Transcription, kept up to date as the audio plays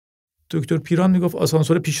دکتر پیران میگفت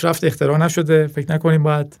آسانسور پیشرفت اختراع نشده، فکر نکنیم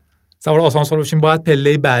باید سوار آسانسور باشین، باید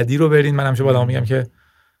پله بعدی رو برین. من همیشه با میگم که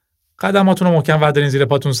قدماتون رو محکم وردارین، زیر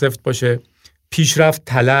پاتون سفت باشه. پیشرفت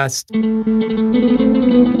تله است.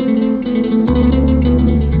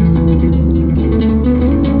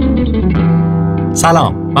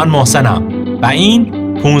 سلام، من محسنم و این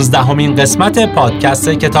 15مین قسمت پادکست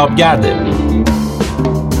کتابگرده.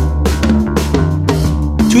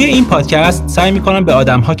 توی این پادکست سعی میکنم به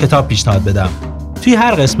آدم‌ها کتاب پیشنهاد بدم. توی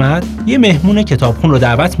هر قسمت یه مهمون کتابخون رو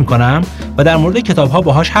دعوت میکنم و در مورد کتاب‌ها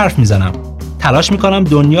باهاش حرف میزنم. تلاش میکنم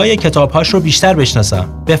دنیای کتاب‌هاش رو بیشتر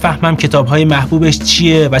بشناسم، بفهمم کتاب‌های محبوبش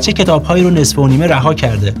چیه و چه کتاب‌هایی رو نصف و نیمه رها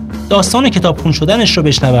کرده. داستان کتابخون شدنش رو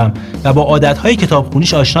بشنوم و با عادت‌های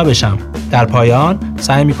کتابخونیش آشنا بشم. در پایان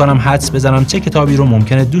سعی میکنم حدس بزنم چه کتابی رو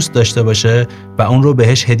ممکنه دوست داشته باشه و اون رو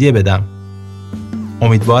بهش هدیه بدم.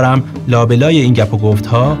 امیدوارم لابلای این گپ و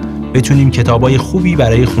گفت‌ها بتونیم کتابای خوبی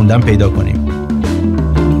برای خوندن پیدا کنیم.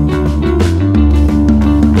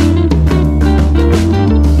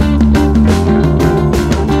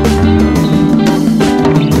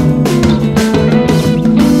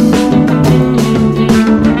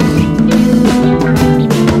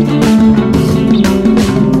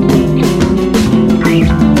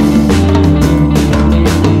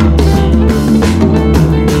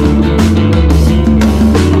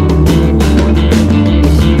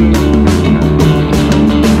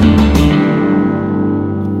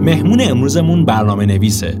 مهمون امروزمون برنامه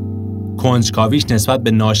نویسه. کنجکاویش نسبت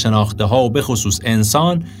به ناشناخته ها و به خصوص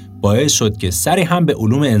انسان باعث شد که سری هم به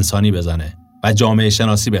علوم انسانی بزنه و جامعه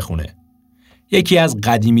شناسی بخونه. یکی از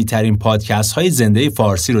قدیمی ترین پادکست های زنده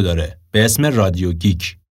فارسی رو داره به اسم رادیو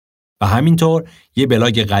گیک و همینطور یه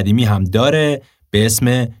بلاگ قدیمی هم داره به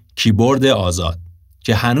اسم کیبورد آزاد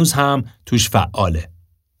که هنوز هم توش فعاله.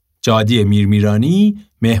 جادی میرمیرانی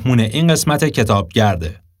مهمون این قسمت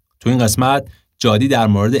کتابگرده. تو این قسمت جادی در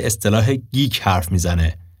مورد اصطلاح گیک حرف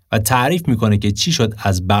میزنه و تعریف میکنه که چی شد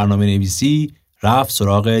از برنامه نویسی رفت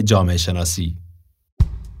سراغ جامعه شناسی.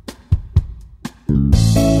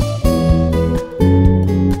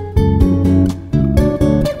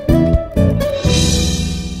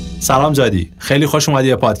 سلام جادی، خیلی خوش اومدی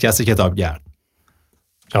به پادکست کتابگرد.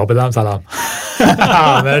 جواب بدم سلام.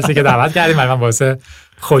 مرسی که دعوت کردیم، من باعث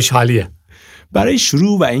خوشحالیه. برای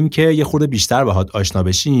شروع و اینکه یه خورده بیشتر باهات آشنا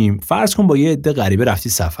بشیم، فرض کن با یه عده غریبه رفتی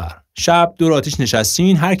سفر. شب دور آتیش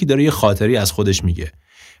نشستین، هر کی داره یه خاطری از خودش میگه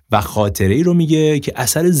و خاطره‌ای رو میگه که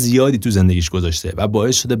اثر زیادی تو زندگیش گذاشته و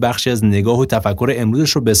باعث شده بخشی از نگاه و تفکر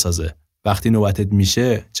امروزش رو بسازه. وقتی نوبتت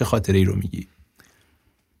میشه چه خاطره‌ای رو میگی؟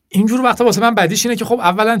 اینجور وقتا واسه من بدیش اینه که خب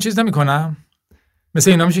اولا چیز نمی‌کنم.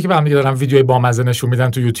 مثل اینا میشه که برام دیگه دارم ویدیوی بامزه نشون میدن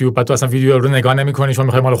تو یوتیوب، بعد تو اصلا ویدیو رو نگاه نمی‌کنی، چون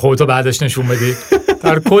می‌خوای مال خودت بعدش نشون بدی.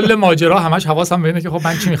 در کل ماجرا همش حواسم به اینه که خب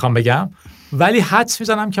من چی می‌خوام بگم، ولی حدس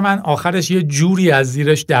می‌زنم که من آخرش یه جوری از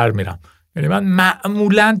زیرش در میرم. یعنی من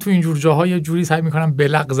معمولاً تو این جور جاها یه جوری سعی می‌کنم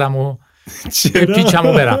بلغزم و پیچم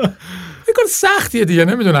و برم. این کار سختیه دیگه،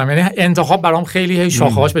 نمیدونم. یعنی انتخاب برام خیلی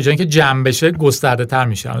شاخه‌هاش به جای اینکه جمع بشه گسترده‌تر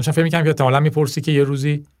میشه. الان فکر می‌کنم که احتمالاً می‌پرسی که یه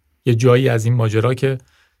روزی یه جایی از این ماجرا که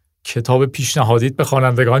کتاب پیشنهادیت به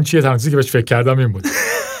خوانندگان چیه، تنها چیزی که بهش فکر کردم این بود.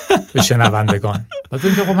 به شنوندگان. بعد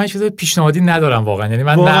اینکه خب من چیز پیشنهادی ندارم واقعا. یعنی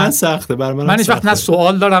من واقعا سخته بر من هیچ وقت نه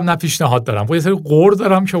سوال دارم نه پیشنهاد دارم. خب یه سری قرض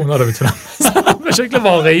دارم که اونا رو میتونم به شکل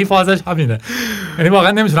واقعی فازش همینه. یعنی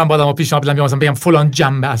واقعا نمیتونم با آدمو پیشنهاد بدم یا مثلا بگم فلان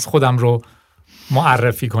جنبه از خودم رو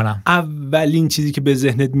معرفی کنم. اولین چیزی که به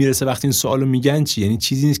ذهنت میرسه وقتی این سوالو میگن چی؟ یعنی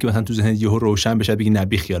چیزی نیست که مثلا تو ذهنت یهو روشن بشه بگی نه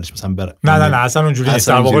بی خیالش مثلا بره. نه اصلا اونجوری نیست.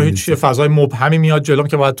 در واقع هیچ فضای مبهمی میاد جلوم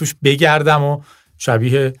که باید توش بگردم و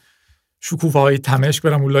شبیه شکوفه‌های تمشک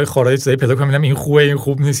برم اولای خارای چیزایی پیدا کنم ببینم این خوبه این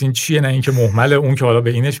خوب نیست، این چیه، نه این که مهمله، اون که حالا به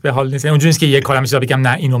اینش به حال نیست. اونجوری نیست که یک کارم بگم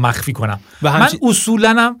نه اینو مخفی کنم. من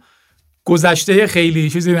اصولاً گذشته خیلی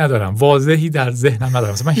چیزی ندارم، واضحی در ذهنم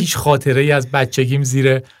ندارم. مثلا من هیچ خاطره‌ای از بچگیم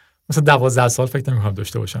زیر مثلا 12 سال فکر نمی‌کنم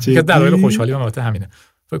داشته باشم. که دلایل خوشحالی من البته همینه.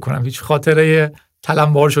 فکر کنم هیچ خاطره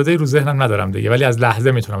تلمبار شده رو ذهنم ندارم دیگه، ولی از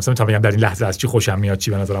لحظه میتونم مثلا بگم در این لحظه از چی خوشم میاد،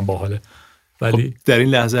 چی به نظرم باحاله. ولی خب در این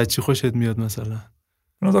لحظه از چی خوشت میاد مثلا؟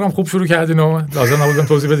 نظرم خوب شروع کردین و لازم نبودم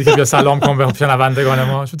توضیح بدی که بیا سلام کن به شنوندگان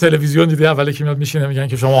ما. تو تلویزیون دیدی اولی که میاد میشینه میگن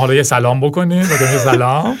که شما حالا یه سلام بکنید و یه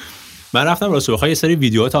سلام. من رفتم راستش بخوام یه سری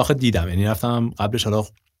ویدیوها تا آخر دیدم، یعنی رفتم قبلش حالا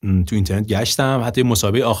تو اینترنت گشتم، حتی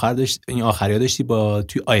مسابقه آخر داشت، این آخریا داشتی با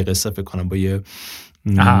توی آی قصه فکر کنم با یه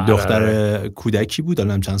دختر کودکی بود،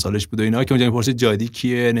 الان چند سالش بود و اینا، که اونجا میپرسید جادی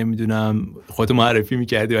کیه، نمیدونم خودت معرفی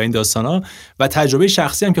می‌کردی و این داستانا. و تجربه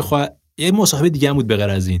شخصی هم که یه مصاحبه دیگه هم بود به غیر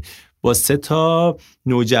از این با 3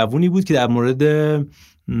 نوجوانی بود که در مورد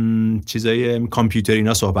چیزای کامپیوتر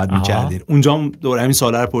اینا صحبت می‌کردین. اونجا هم دوره همین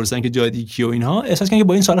سوالا رو پرسیدن که جادی کی و اینها. احساس کردم که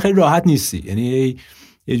با این سوال خیلی راحت نیستی، یعنی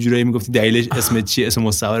یه جورایی میگفتی دلیلش اسمت چیه، اسم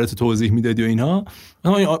مستعارت توضیح میدادی و اینها.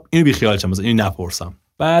 اینو بی خیال شدم، مثلا اینو نپرسم.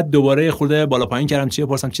 بعد دوباره خورده بالا پایین کردم چی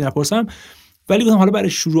بپرسم چی نپرسم، ولی گفتم حالا برای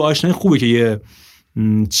شروع آشنایی خوبه که یه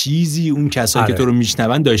چیزی اون کسایی که تو رو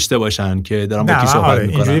میشنون داشته باشن که دارن با کی صحبت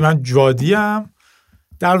میکنن. اینجوری من جادیم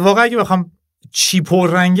در واقع اگه بخوام چی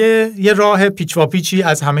پررنگه یه راه پیچ و پیچی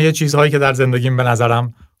از همه چیزهایی که در زندگیم به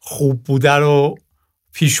نظرم خوب بوده رو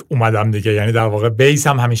پیش اومدم دیگه. یعنی در واقع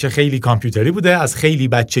بیسم همیشه خیلی کامپیوتری بوده، از خیلی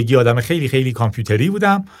بچگی آدم خیلی خیلی کامپیوتری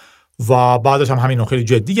بودم و بعدش هم همین رو خیلی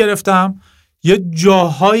جدی گرفتم. یه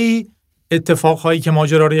جاهایی اتفاقهایی که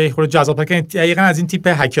ماجرا رو یه خورده جذاب کردن، دقیقاً از این تیپ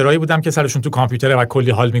هکرایی بودم که سرشون تو کامپیوتره و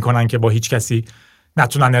کلی حال میکنن که با هیچ کسی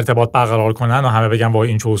نتونن ارتباط برقرار کنن و همه بگن وای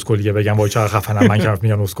این چه اسکلیه، بگن وای چقدر خفنم، من که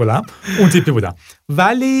میگم اسکلم. اون تیپی بودم.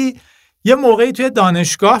 ولی یه موقعی توی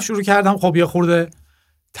دانشگاه شروع کردم خب یه خورده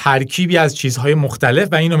ترکیبی از چیزهای مختلف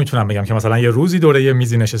و اینو میتونم بگم که مثلا یه روزی دوره یه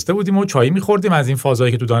میزی نشسته بودیم و چای می‌خوردیم، از این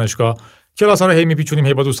فازایی که تو دانشگاه کلاس‌ها رو هی میپیچونیم،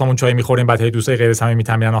 هی با دوستامون چای می‌خوریم، بعد هی دوستای غیر صمیمی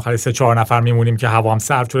میتمرن، آخر 3-4 نفر میمونیم که هوا هم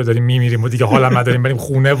سرد شده داریم میمیریم و دیگه حالم نداریم بریم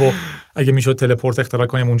خونه و اگه میشد تلپورت اختراع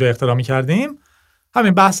کنیم اونجا اختراع می‌کردیم.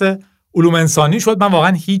 همین بحث علوم انسانی شد. من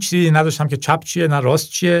واقعا هیچ چیزی نداشتم که چپ چیه نه راست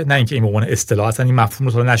چیه، نه اینکه این موقع اصطلاح اصلا این مفهوم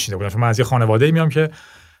رو تا نشیده بودم. من از یه خانواده‌ای میام که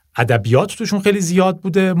ادبیات توشون خیلی زیاد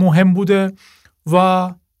بوده، مهم بوده و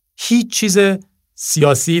هیچ چیز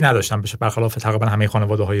سیاسی نداشتم بشه، برخلاف تقریبا همه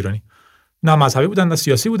خانواده‌های ایرانی. نه مذهبی بودن نه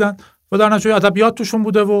سیاسی بودن و در نتیجه ادبیات توشون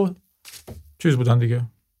بوده و چیز بودن دیگه.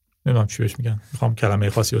 نمیدونم چی بهش میگن، میخوام کلمه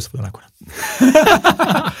خاصی استفاده نکنم.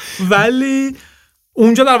 ولی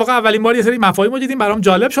اونجا در واقع اولین بار یه سری مفاهیم رو دیدیم، برام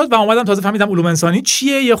جالب شد و اومدم تازه فهمیدم علوم انسانی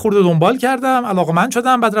چیه، یه خورده دنبال کردم، علاقه‌مند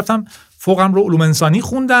شدم، بعد رفتم فوقم رو علوم انسانی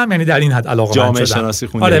خوندم، یعنی در این حد علاقه‌مند شدم. جامعه شناسی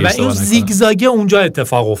خوندم. آره و این زیگزاگه اونجا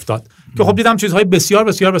اتفاق افتاد که خب دیدم چیزهای بسیار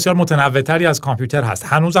بسیار بسیار متنوع‌تری از کامپیوتر هست.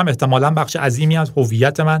 هنوزم احتمالاً بخش عظیمی از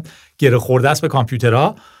هویت من گره خورده است به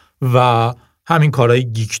کامپیوترها و همین کارهای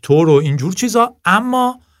گیکتور و اینجور چیزا،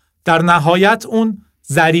 اما در نهایت اون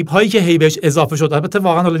ضریب هایی که هی بهش اضافه شد، البته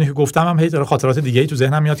واقعا الان که گفتم هم هی داره خاطرات دیگه‌ای تو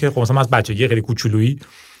ذهنم میاد که خب مثلا از بچگی خیلی کوچولویی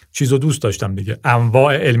چیزو دوست داشتم دیگه،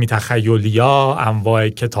 انواع علمی تخیلیا، انواع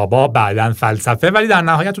کتابا، بعدن فلسفه، ولی در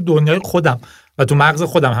نهایت تو دنیای خودم و تو مغز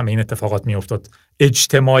خودم همه این اتفاقات میافتاد،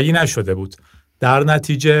 اجتماعی نشده بود. در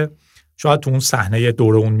نتیجه شاید تو اون صحنه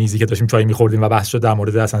دور اون میزی که داشتیم چای می‌خوردیم و بحث شد در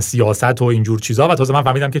مورد اصلا سیاست و اینجور چیزا و تازه من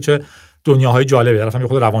فهمیدم که چه دنیاهای جالبی. رفتم یه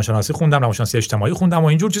خود روانشناسی خوندم، روانشناسی اجتماعی خوندم و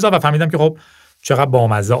اینجور چیزا و فهمیدم که خب چقدر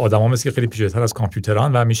بامزه آدما مثل که خیلی پیچیده‌تر از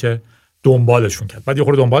کامپیوتران و میشه دنبالشون کرد. بعد یه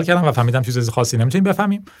خورده دنبال کردم و فهمیدم چیز خاصی نمیتونیم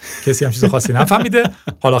بفهمیم، کسی هم چیز خاصی نفهمیده.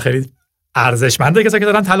 حالا خیلی ارزشمنده کسایی که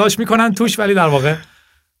دارن تلاش میکنن توش، ولی در واقع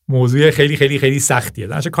موضوع خیلی خیلی خیلی سختیه.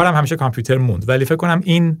 درنچه کارم همیشه کامپیوتر موند، ولی فکر کنم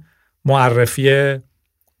این معرفی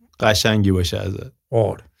قشنگی باشه ازت.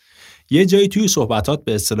 آره. یه جایی توی صحبتات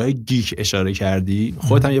به اصطلاح گیک اشاره کردی.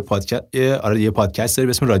 خودت هم یه پادکست داری به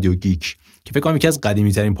اسم رادیو گیک که فکر کنم یکی از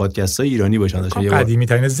قدیمی‌ترین پادکست‌های ایرانی باشه.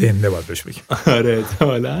 قدیمی‌ترین زنده باید بهش بگیم. آره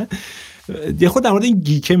والا. یه خود در مورد این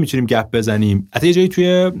گیکه میتونیم گپ بزنیم. حتی یه جایی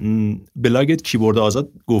توی بلاگت کیبورد آزاد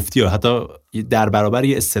گفتی یا حتی در برابر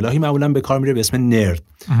یه اصطلاحی معمولا به کار میره به اسم نرد.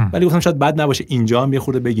 ولی گفتم شاید بد نباشه اینجا هم یه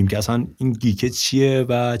خورده بگیم که اصلا این گیکه چیه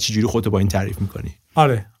و چجوری خودت با این تعریف میکنی.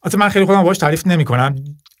 آره البته من خیلی خودم باهاش تعریف نمیکنم.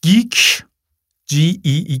 گیک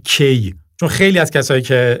GEEK، چون خیلی از کسایی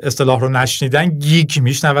که اصطلاح رو نشنیدن گیک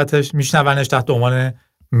میشنونش تحت عنوان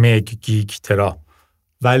مگ گیک ترا،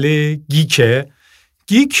 ولی گیک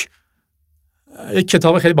یک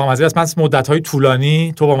کتاب خیلی بامزه است. من مدت‌های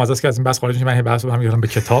طولانی تو بامزه است که از این بحث خارج میشم، من بحث رو میگم به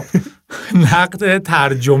کتاب نقد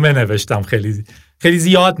ترجمه نوشتم، خیلی خیلی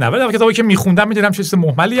زیاد نه، ولی کتابی که میخوندم میدیدم چه چیز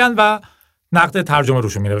مهملی ان و نقد ترجمه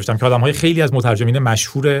روشون مینوشتم که آدم‌های خیلی از مترجمین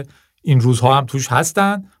مشهور این روزها هم توش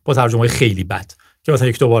هستن با ترجمه‌های خیلی بد، که مثلا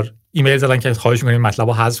یک دو بار ایمیل زدن که خواهش می‌کنیم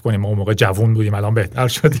مطلبو حذف کنیم، ما اون موقع جوون بودیم الان بهتر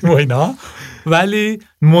شدیم و اینا، ولی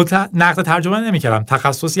نقد ترجمه نمی‌کردم،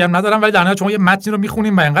 تخصصی هم ندارم، ولی در نهایت شما یه متنی رو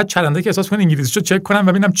می‌خونیم و اینقدر چرنده که احساس کنید انگلیسیشو چک کنم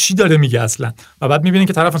و ببینم چی داره میگه اصلا، و بعد می‌بینید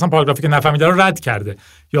که طرف مثلا پاراگرافی که نفهمیده رو رد کرده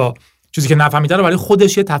یا چیزی که نفهمیده رو برای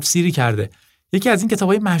خودش یه تفسیری کرده. یکی از این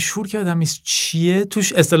کتابای مشهور که آدم نیست چیه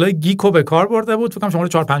توش اصطلاح گیکو به کار برده بود، فکر کنم شماره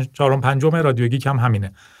 4 5 رادیو گیک هم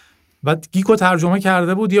همینه. بعد گیکو ترجمه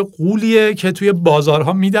کرده بود یه قولیه که توی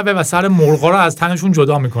بازارها میدوه و سر مرغا رو از تنشون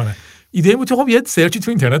جدا میکنه. ایده این بود که خب یه سرچی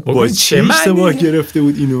تو اینترنت بکنید چه اشتباه گرفته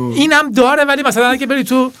بود اینو. اینم داره، ولی مثلا اگه بری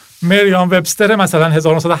تو مریام وبستر مثلا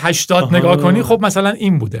 1980 نگاه کنی خب مثلا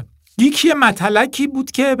این بوده. گیکی متلکی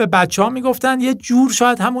بود که به بچه‌ها میگفتن، یه جور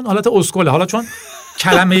شاید همون حالت اسکله، حالا چون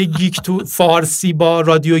کلمه گیک تو فارسی با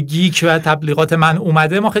رادیو گیک و تبلیغات من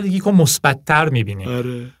اومده ما خیلی گیکو مثبت‌تر می‌بینیم.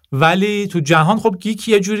 آره. ولی تو جهان خب گیک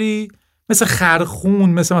یه جوری مثل خرخون،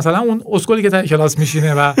 مثلا اون اسکلی که ته کلاس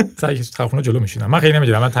میشینه و خرخونا جلو میشینه. من خیلی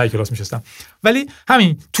نمیدونم، من ته کلاس میشستم، ولی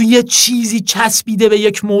همین تو یه چیزی چسبیده به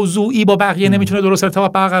یک موضوعی، با بقیه نمیتونه درست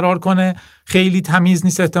ارتباط برقرار کنه، خیلی تمیز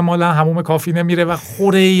نیست، احتمالاً حموم کافی نمیره و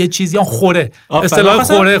خوره یه چیزی، یا خوره، اصطلاح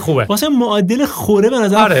خوره خوبه واسه معادل خوره به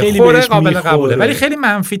نظر خیلی خوره بهش قابل میخوره، قبوله، ولی خیلی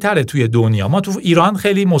منفی تره توی دنیا. ما تو ایران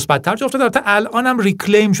خیلی مثبت تر جا افتاده، البته الانم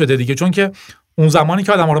ریکلیم شده دیگه، چون که اون زمانی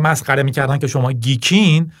که آدما رو مسخره میکردن که شما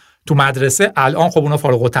گیکین تو مدرسه، الان خب اونا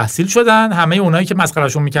فارغ التحصیل شدن، همه اونایی که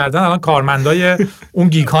مسخرهشون میکردن الان کارمندای اون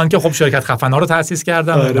گیکان که خب شرکت خفنا رو تأسیس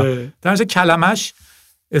کردن. در نتیجه کلمش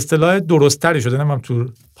اصطلاح درستری شده. نمیدونم تو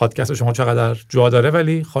پادکست شما چقدر جا داره،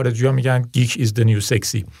 ولی خارجی‌ها میگن geek is the new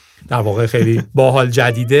sexy. در واقع خیلی باحال،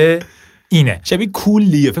 جدیده، اینه شبیه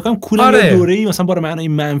کولیه. فکر کنم کول دوره‌ای مثلا با معنای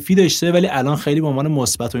منفی داشته، ولی الان خیلی به عنوان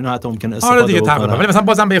مثبت و اینا حتی ممکنه استفاده بکنه. ولی مثلا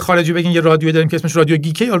بازم به خارجی بگین یه رادیو داریم که اسمش رادیو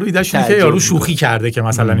گیکه، یارو ایدهش اینه که یارو شوخی کرده که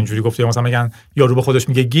مثلا اینجوری گفته، مثلا میگن یارو به خودش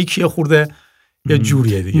میگه گیک، یه خورده یه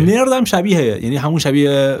جوریه دیگه. نرد هم شبیه، یعنی همون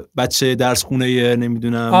شبیه بچه درس خونه،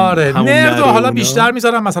 نمیدونم. نرد حالا بیشتر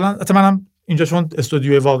میذارم مثلا. منم اینجا چون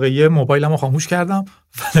استودیوی واقعی موبایلمو خاموش کردم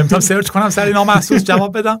و نمیتونم سرچ کنم سری نامحسوس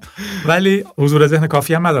جواب بدم، ولی حضور ذهن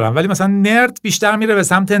کافی هم ندارم. ولی مثلا نرد بیشتر میره به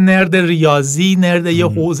سمت نرد ریاضی، نرد یه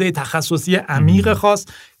حوزه تخصصی عمیق خاص.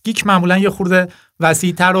 گیک معمولا یه خورده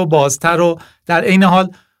وسیع‌تر و بازتر و در عین حال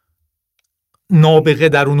نابغه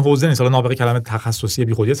در اون حوزه نیست. حالا نابغه کلمه تخصصی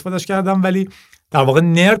بی خودی استفادهش کردم، ولی در واقع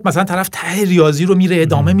نرد مثلا طرف ته ریاضی رو میره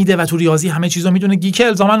ادامه میده و تو ریاضی همه چیزو میدونه. گیک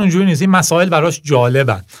الزاما اونجوری نیست، این مسائل براش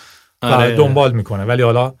جالبن و دنبال میکنه، ولی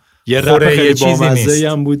حالا یه رپ خیلی بامزه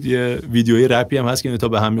هم بود، یه ویدیوی رپی هم هست که تا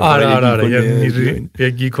به هم میخوره. یه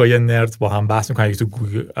گیک و یه نرد با هم بحث میکنن. تو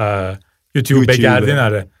یوتیوب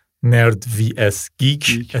بگردین، نرد وی اس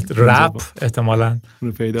گیک رپ، احتمالاً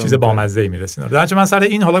چیز بامزه‌ای میرسین. درنچه من سر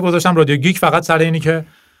این حالا گذاشتم رادیو گیک، فقط سر اینی که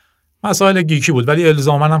مسائل گیکی بود، ولی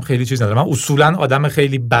الزاماً هم خیلی چیز نداره. من اصولاً آدم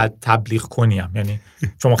خیلی بد تبلیغ کنیم، یعنی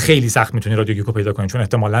شما خیلی سخت میتونی رادیو گیکو پیدا کنین، چون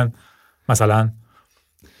احتمالاً مثلا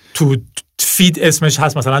تو فید اسمش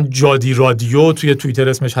هست مثلا جادی رادیو، توی توییتر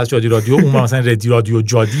اسمش هست جادی رادیو، اون مثلا ردی رادیو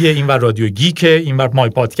جادیه، اینور رادیو گیکه، اینور مای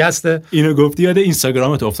پادکسته. اینو گفتی یاد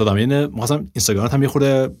اینستاگرامت افتادم. یعنی مثلا اینستاگرامت هم یه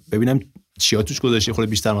خورده ببینم چیا توش گذاشتی، خورده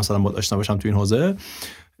بیشتر مثلا با آشنا باشم تو این حوزه.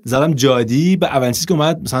 زدم جادی، به اولین چیزی که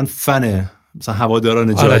اومد مثلا فنه، مثلا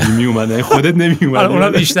هواداران جادی می اومدن، خودت نمی اومد. اونا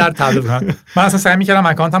بیشتر تبلیغ کنن. من اصلا سعی می‌کردم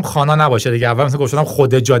اکانتم خانا نباشه دیگه. اول مثلا گفتم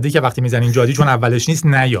خود جادی که وقتی میزنین جادی چون اولش نیست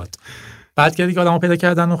نیاد. بعد که دیگه آدمو پیدا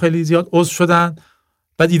کردن و خیلی زیاد عضو شدن،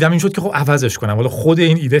 بعد دیدم این شد که خب عوضش کنم. ولی خود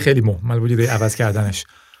این ایده خیلی مهمل بود، ایده عوض کردنش.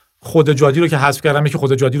 خود جادی رو که حذف کردم، که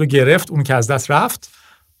خود جادی رو گرفت، اون که از دست رفت.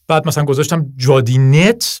 بعد مثلا گذاشتم جادی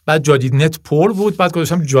نت، بعد جادی نت پر بود، بعد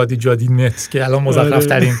گذاشتم جادی نت که الان مزخرف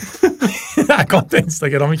ترین اکانت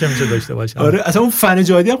اینستاگرامی که میشه داشته باشم. آره اصلا اون فن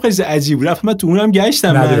جادی هم خیلی عجیب بود. رفتم تو اونم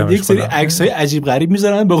گشتم، من یک سری عکسای عجیب غریب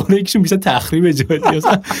میذارن، به قول یکیشون میشه تخریب جادی،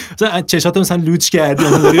 مثلا چشاتو مثلا لوچ کردی،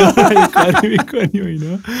 مثلا داری کاری میکنی و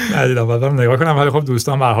اینا. ندیدم، بعدم نگاه کنم، ولی خب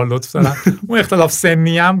دوستان به هر حال لطف دارن. اون اختلاف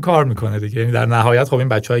سنی هم کار میکنه دیگه، یعنی در نهایت خب این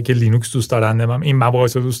بچه‌هایی که لینوکس دوست دارن، این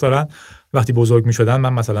مباحث رو دوست دارن، وقتی بزرگ میشدن،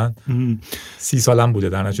 من مثلا 30 سالم بوده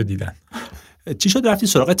در نتیجه دیدن. چی شد رفتی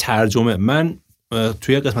سراغ ترجمه؟ من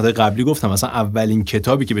توی قسمت قبلی گفتم مثلا اولین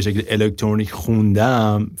کتابی که به شکل الکترونیک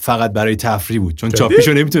خوندم فقط برای تفریح بود، چون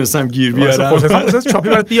چاپیشو نمیتونستم گیر بیارم. چاپی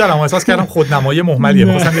برات بیارم، احساس کردم خودنمایی مهملیه،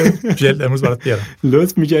 می‌خواستم جلد امروز برات بیارم.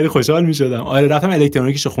 لطف می‌کردی، خوشحال می‌شدم. آره رفتم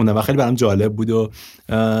الکترونیکیشو خوندم و خیلی برام جالب بود. و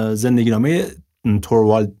زندگینامه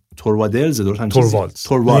توروالدز،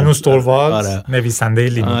 لینوس توروالدز، نویسنده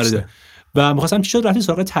لینوکس. و می‌خواستم چی شد رفتی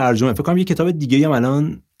سراغ ترجمه؟ فکر کنم یه کتاب دیگه هم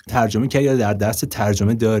الان ترجمه کردی یا در دست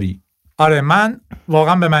ترجمه داری؟ آره من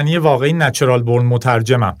واقعا به معنی واقعی نچرال بورن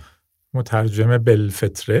مترجمم، مترجم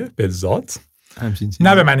بالفطره، بالذات،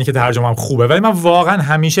 نه به معنی که ترجمه‌ام خوبه، ولی من واقعا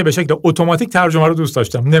همیشه به شکل اتوماتیک ترجمه رو دوست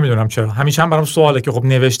داشتم. نمیدونم چرا، همیشه هم برام سواله که خب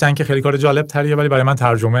نوشتن که خیلی کار جالب تریه، ولی برای من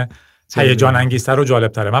ترجمه هیجان انگیزتر و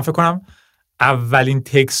جالب تره. من فکر کنم اولین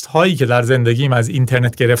تکست هایی که در زندگیم از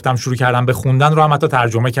اینترنت گرفتم شروع کردم به خوندن رو هم حتی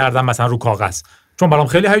ترجمه کردم، مثلا رو کاغذ، چون برام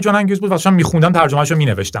خیلی هیجان انگیز بود. واسه میخوندم ترجمه‌اشو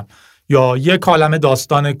مینوشتم، یا یه کالمه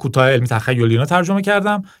داستان کوتاه علمی تخیلی اینا ترجمه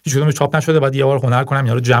کردم، هیچ کدومش چاپ نشده، بعد یه بار هنر کنم،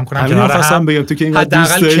 اینا رو جمع کنم کنار هم، بگم تو که این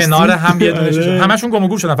حداقل کنار هم یه دونه همشون گم و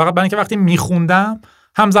گور شدن، فقط برای اینکه وقتی میخوندم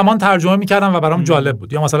همزمان ترجمه میکردم و برام جالب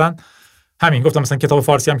بود. یا مثلا همین گفتم مثلا کتاب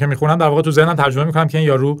فارسی هم که میخونم در واقع تو ذهنم ترجمه میکنم که این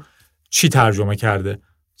یارو چی ترجمه کرده.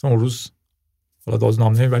 مثلا اون روز حالا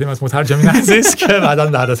دازنامه نمیبریم از مترجمین عزیز که بعداً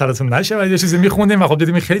دردسرتون نشه، ولی یه چیزی میخوندیم و خب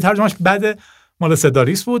دیدیم خیلی ترجمهش بده، مال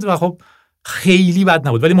صداریس بود و خب خیلی بد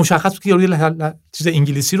نبود، ولی مشخص بود که یارو چیز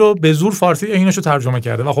انگلیسی رو به زور فارسی ایناشو ترجمه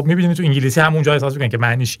کرده و خب میبینید تو انگلیسی همونجا احساس میکنین که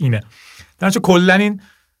معنیش اینه. در نتیجه کلا این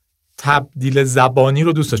تبدیل زبانی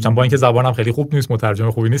رو دوست داشتم، با اینکه زبانم خیلی خوب نیست،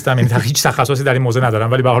 مترجم خوبی نیستم، یعنی هیچ تخصصی در این موضوع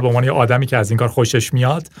ندارم، ولی به هر حال به عنوان یه آدمی که از این کار خوشش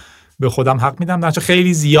میاد به خودم حق میدم. درنچه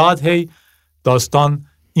خیلی زیاد داستان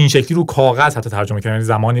این شکلی رو کاغذ حتی ترجمه کردم، یعنی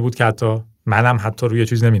زمانی بود که منم حتی روی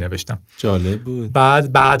چیز نمی نوشتم. جالب بود.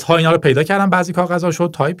 بعدها اینا رو پیدا کردم، بعضی کاغذاشو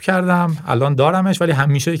تایپ کردم، الان دارمش، ولی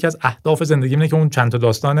همیشه یکی از اهداف زندگیم اینه که اون چند تا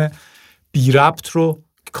داستان بی ربط رو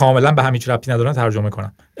کاملا به هیچ ربطی ندارن ترجمه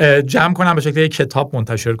کنم، جمع کنم، به شکل یک کتاب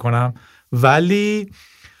منتشر کنم. ولی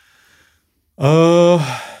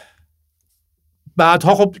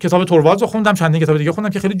بعدها خب کتاب توروالز رو خوندم، چندین کتاب دیگه خوندم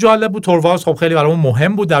که خیلی جالب بود. توروالز خب خیلی برام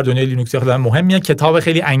مهم بود در دنیای لینوکسی، خیلی مهمه، کتاب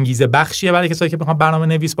خیلی انگیزه بخشیه برای کسایی که بخوام برنامه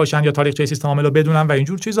نویس باشن یا تاریخچه سیستم عامل رو بدونن و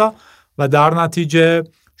اینجور چیزا. و در نتیجه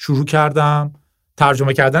شروع کردم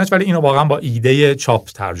ترجمه کردنش، ولی اینو واقعا با ایده چاپ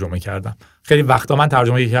ترجمه کردم. خیلی وقتا من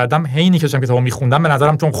ترجمه کردم، هینی که داشتم کتابو میخوندم به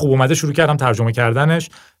نظرم چون خوب اومده شروع کردم ترجمه کردنش،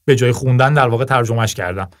 به جای خوندن در واقع ترجمهش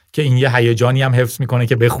کردم که این یه هیجانی هم حفظ میکنه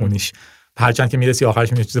که بخونیش، هرچند که میرسی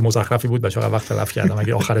آخرش یه چیز مزخرفی بود، بچه‌ها وقت تلف کردم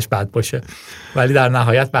اگه آخرش بد باشه، ولی در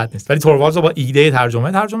نهایت بد نیست. ولی توروالز رو با ایده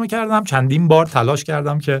ترجمه کردم، چندین بار تلاش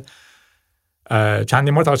کردم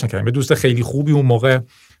به دوست خیلی خوبی اون موقع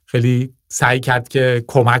خیلی سعی کرد که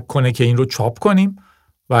کمک کنه که این رو چاپ کنیم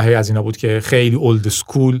و هی از اینا بود که خیلی اولد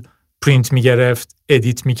اسکول پرینت میگرفت،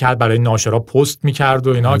 ادیت میکرد، برای ناشرا پست میکرد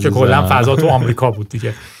و اینا که کلا فضا تو آمریکا بود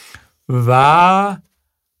دیگه. و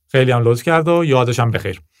خیلی هم لطف کرد و یادش هم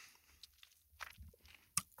بخیر.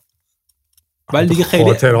 ولی دیگه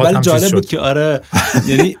خیلی جالب بود که آره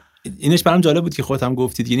یعنی اینش برام جالب بود که خودت هم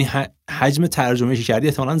گفتید، یعنی حجم ترجمه‌ای که کردی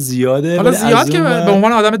احتمالاً زیاده، حالا زیاد که به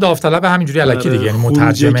عنوان آدم داوطلب همینجوری الکی دیگه، یعنی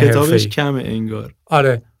مترجم کتابش کمه انگار.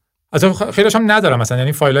 آره اصلا خیلیش هم ندارم، مثلا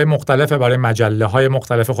یعنی فایل‌های مختلفه برای مجله‌های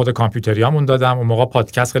مختلف خود کامپیوتریامون دادم. اون موقع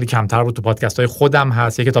پادکست خیلی کمتر بود، تو پادکست‌های خودم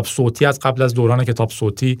هست، یه کتاب صوتی از قبل از دوران کتاب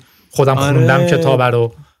صوتی خودم خوندم کتاب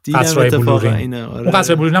رو، قصرهای بلورین. اون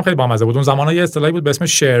قصرهای بلورین هم خیلی بامزه بود. اون زمان‌ها یه اصطلاحی بود به اسم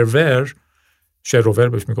شیرور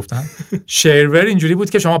بهش میگفتن. شیرور اینجوری بود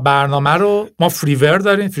که شما برنامه رو، ما فریور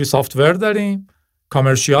داریم، فری سافت ور داریم،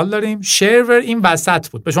 کامرشیال داریم، شیرور این وسط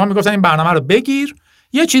بود. به شما میگفتن این برنامه رو بگیر،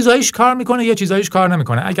 یه چیزایش کار میکنه، یه چیزایش کار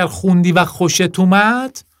نمیکنه. اگر خوندی و خوشت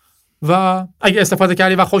اومد و اگه استفاده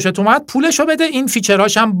کردی و خوشت اومد پولشو بده، این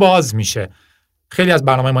فیچراش هم باز میشه. خیلی از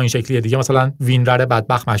برنامه ما این شکلیه دیگه. مثلا وینرر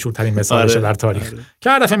بدبخت مشهورترین مثالشه در تاریخ که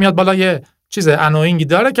هر دفعه میاد بالا یه چیز انوینگی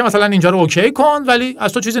داره که مثلا اینجا رو اوکی کن ولی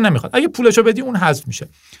از تو چیزی نمیخواد، اگه پولشو بدی اون حذف میشه.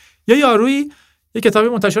 یه یارویی یه کتابی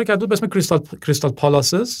منتشر کرد به اسم کریستال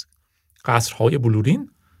پالاسز، قصرهای بلورین،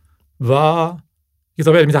 و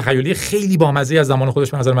کتاب علمی تخیلی خیلی بامزه از زمان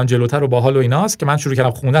خودش به نظر من جلوتر و باحال و ایناست که من شروع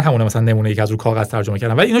کردم خوندن همونه، مثلا نمونه که از رو کاغذ ترجمه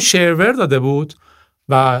کردم، ولی اینو شیرور داده بود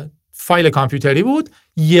و فایل کامپیوتری بود،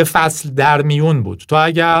 یه فصل در میون بود. تو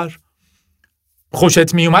اگر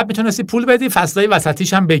خوشت میومد میتونستی پول بدی، فصلای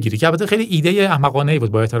وسطیش هم بگیری، که البته خیلی ایده احمقانه‌ای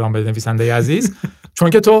بود با احترام به نویسنده عزیز، چون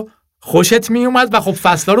که تو خوشت میومد و خب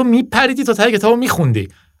فصلا رو میپریدی تا ته کتابو میخوندی.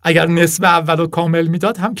 اگر نصف اولو کامل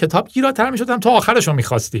میداد هم کتاب گیراتر میشد هم تو آخرشو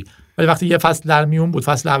میخواستی، ولی وقتی یه فصل در میون بود،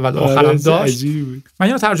 فصل اول و آخرم داشت، من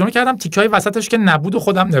اینو ترجمه کردم، تیکای وسطش که نبود و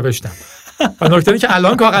خودم نوشتم. و نکته اینه که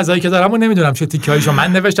الان کاغذایی که دارم و نمیدونم چه تیکایشو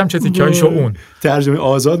من نوشتم چه تیکایشو اون. ترجمه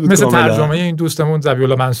آزاد بود، مثل ترجمه این دوستمون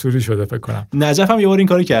ذبیح‌الله منصوری شده فکر کنم. نجف هم یه بار این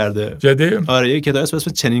کارو کرده. جدی؟ آره یه کتابی اسمش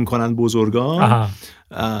چنین کنن بزرگان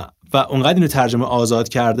و اونقدر اینو ترجمه آزاد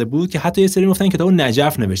کرده بود که حتی یه سری گفتن این کتابو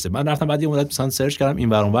نجف نوشته. من رفتم بعد یه مدت مثلا سرچ کردم این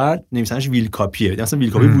ور اونور، نویسنش ویل کاپیه. مثلا ویل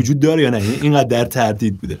کاپی وجود داره یا نه؟ اینقدر در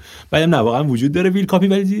تردید بوده. بعدم نه واقعا وجود داره ویل کاپی،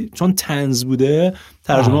 ولی چون طنز بوده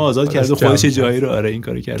ترجمه آزاد کرده خودش جایی رو آره این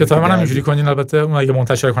کارو کرده. کتاب منم اینجوری کنین. البته اون اگه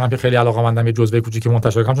منتشر کنم که خیلی علاقه‌مندم یه جزوه کوچیکی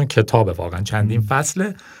منتشر کنم، چون کتابه واقعا چندین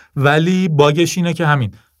فصله، ولی باگش اینه که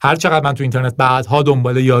همین هر چقدر من تو اینترنت بعدها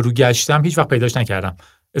دنبال یارو گشتم هیچ وقت پیداش نکردم،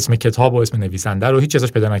 اسم کتاب و اسم نویسنده رو هیچ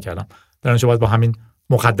چیزش پیدا نکردم. در نتیجه باید با همین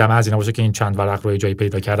مقدمه از اینا باشه که این چند ورق رو جایی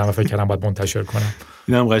پیدا کردم و فکر کردم باید منتشر کنم.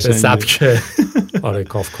 اینم قشنگه. سبک آره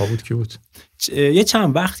کافکا بود کی بود. یه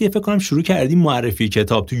چند وقتی فکر کنم شروع کردی معرفی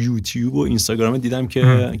کتاب تو یوتیوب و اینستاگرام، دیدم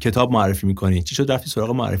که کتاب معرفی می‌کنی. چی شد رفتی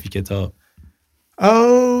سراغ معرفی کتاب؟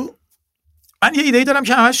 من یه ایده دارم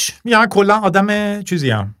که همش میگم کلا آدم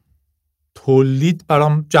چیزیم، تولید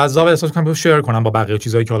برام جذاب احساس کنم که شیر کنم با بقیه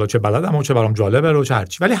چیزایی که حالا چه بلدم و چه برام جالبه رو چه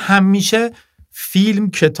هرچی، ولی همیشه فیلم،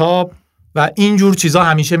 کتاب و اینجور چیزا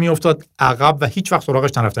همیشه میافتاد عقب و هیچ وقت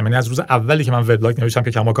سراغش نرفتم. یعنی از روز اولی که من وبلاگ نوشتم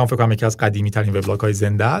که کماکان فکر کنم یکی از قدیمی ترین وبلاگ‌های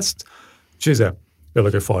زنده است،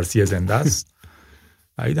 وبلاگ فارسی زنده است.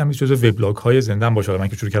 بعیدم نیست جزو وبلاگ‌های زنده هم باشه. من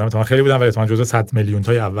که شروع کردم تا خیلی بودم ولی تا جزو 100 میلیون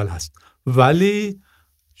تای اول هست. ولی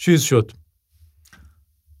چیز شد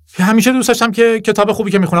همیشه دوست داشتم که کتاب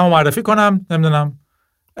خوبی که میخونم معرفی کنم. نمیدونم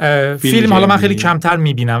فیلم حالا من خیلی کمتر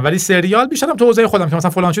میبینم، ولی سریال بیشترم تو حوزه خودم که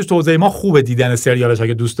مثلا فلان چیز تو حوزه ما خوبه دیدن سریالش،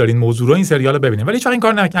 اگه دوست دارین موضوع رو این سریال ببینید، ولی هیچ وقت این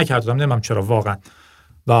کارو نکردم، نمیدونم چرا واقعا.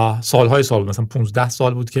 و سالهای سال مثلا 15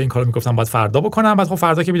 سال بود که این کارو میگفتم باید فردا بکنم، بعد خب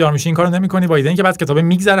فردا که بیدار میشی این کارو نمیکنی، با ایده اینکه بعد کتاب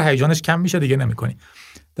میگذره هیجانش کم میشه دیگه نمیکنی.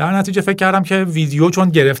 در نتیجه فکر کردم که ویدیو چون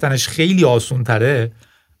گرفتنش خیلی آسون تره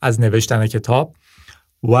از نوشتن کتاب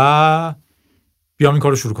و بیام این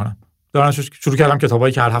کارو شروع کنم. دارم شروع کردم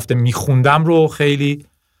کتابایی که هر هفته میخوندم رو خیلی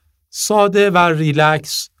ساده و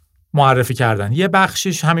ریلکس معرفی کردن. یه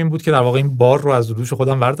بخشش همین بود که در واقع این بار رو از دوش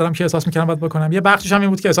خودم بردارم که احساس می‌کردم باید بکنم. یه بخشش همین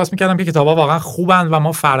بود که احساس می‌کردم که کتابا واقعا خوبن و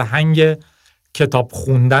ما فرهنگ کتاب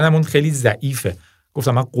خوندنمون خیلی ضعیفه.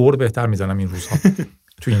 گفتم من قور بهتر میزنم این روزها.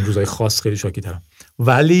 تو این روزهای خاص خیلی شاکی‌ترم.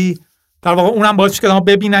 ولی در واقع اونم باعث شد که آدم‌ها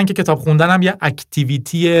ببینن که کتاب خوندنم یه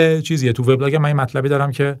اکتیویتی چیزیه. تو وبلاگ من این مطلبی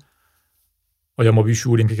دارم که آیا ما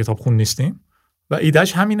بیشعوریم که کتاب خون نیستیم؟ و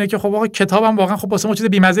ایدهش همینه که خب آقا کتابم واقعا خب واسه ما چیز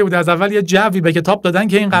بی‌مزه بود. از اول یه جوی به کتاب دادن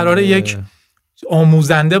که این قراره یک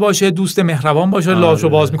آموزنده باشه، دوست مهربان باشه، لاشو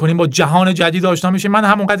باز می‌کنیم با جهان جدید آشنا میشیم. من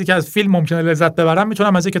همون قدری که از فیلم ممکنه لذت ببرم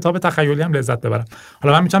میتونم از کتاب تخیلی هم لذت ببرم.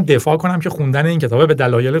 حالا من میتونم دفاع کنم که خوندن این کتابه به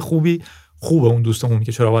دلایل خوبه اون دوستمون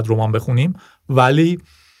که چرا باید رمان بخونیم، ولی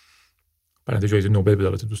برنده جایزه نوبل به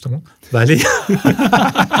دعوت دوستمون، ولی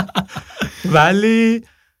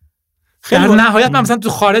در نهایت من مثلا تو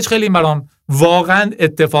خارج خیلی این برام واقعا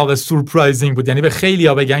اتفاق سورپرایزینگ بود. یعنی به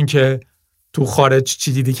خیلیا بگن که تو خارج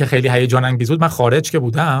چی دیدی که خیلی هیجان انگیز بود، من خارج که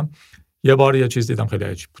بودم یه بار یه چیز دیدم خیلی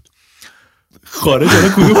عجیب بود. خارج الان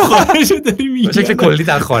کدوم خارج داری میگی؟ به شکل کلی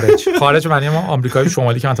در خارج معنی ما آمریکای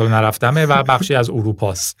شمالی که من تا نرفتمه و بخشی از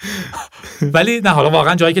اروپاست. ولی نه حالا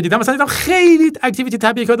واقعا جایی که دیدم مثلا دیدم خیلی اکتیویتی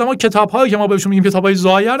طبیعی که آدم‌ها کتاب‌هایی که ما بهشون میگیم کتابای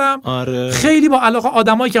زایرم خیلی با علاقه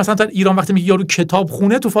آدمایی که مثلا در ایران وقتی میگی یارو کتاب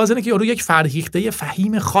خونه تو فاز اینه که یارو یک فرهیخته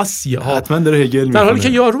فهیم خاصیه حتما داره هگل میخونه، در حالی که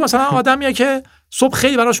یارو مثلا آدمیه که صبح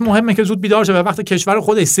خیلی براش مهمه که زود بیدار شه و وقت کشور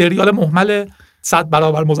خودش سریال مهمل 100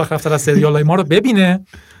 برابر مزخرف‌تر از سریالای ما رو ببینه،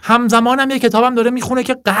 همزمان هم یه کتابم داره میخونه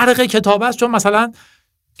که غرق کتاب است. چون مثلا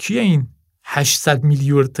کیه این 800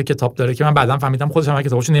 میلیون تا کتاب داره که من بعداً فهمیدم خودش هم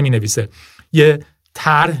کتاباشو نمینویسه، یه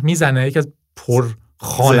طرح میزنه، یکی از پر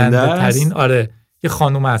خواننده ترین یه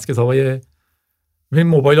خانم است کتابای ببین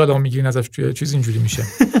موبایل آدمو میگیرین ازش توی چیز اینجوری میشه.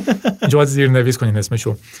 اینجا باید زیرنویس کنین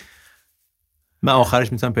اسمشو. من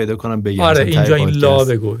آخرش میتونم پیدا کنم بگم. اینجا این لا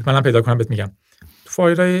بگو منم پیدا کنم بهت میگم.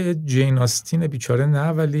 فایلای جین آستین بیچاره نه،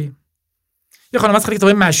 ولی یه خانم از خیلی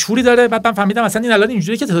کتابای مشهوری داره. بعد من فهمیدم مثلا این الان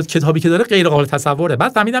اینجوریه که کتابی که داره غیر قابل تصوره.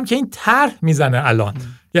 بعد فهمیدم که این طرح میزنه الان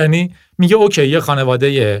یعنی میگه اوکی یه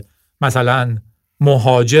خانواده مثلا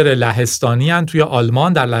مهاجر لهستانی ان توی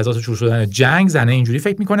آلمان در لحظات شروع شدن جنگ، زنه اینجوری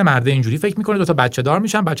فکر میکنه، مرده اینجوری فکر میکنه، دو تا بچه دار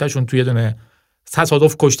میشن، بچه‌شون توی دونه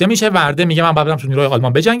تصادف کشته میشه، مرده میگه من باید برم تو نیروی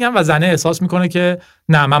آلمان بجنگم و زنه احساس میکنه که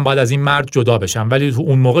نه من باید از این مرد جدا بشم، ولی تو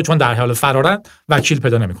اون موقع چون در حال فرارن وکیل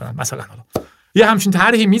پیدا نمیکنن مثلا. یه همچین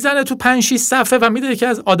طرحی میزنه تو 5-6 صفحه و میده که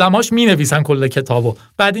از آدماش مینویسن کل کتابو،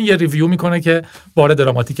 بعد این یه ریویو میکنه که بار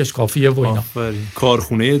دراماتیکش کافیه و اینا.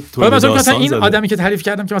 کارخونه تو مثلا این آدمی که تعریف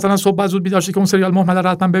کردم که مثلا صبح زود بیدار شه که اون سریال مهمل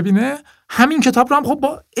حتما ببینه، همین کتاب رو هم خب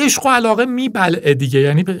با عشق و علاقه میبلعه دیگه.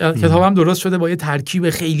 یعنی کتابم درست شده با یه ترکیب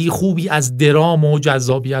خیلی خوبی از درام و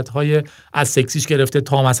جذابیت‌های از سکسیش گرفته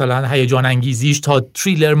تا مثلا هیجان انگیزیش تا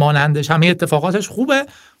تریلر مانندش، همه اتفاقاتش خوبه.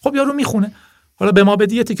 خب یارو میخونه. حالا به ما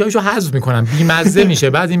بدی یه تیکایشو حذف میکنم، بی‌مزه میشه.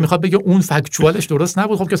 بعد این میخواد بگه اون فکتوالش درست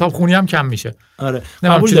نبود، خب کتاب خونی هم کم میشه.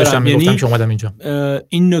 قبول چی داشتم میگفتم که اومدم اینجا.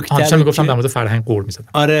 این نکته داشتم میگفتم در مورد فرهنگ قور میزدم.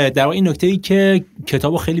 در واقع این نکته‌ای که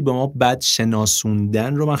کتابو خیلی به ما بد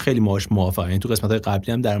شناسوندن رو من خیلی باهاش موافقم. یعنی تو قسمت‌های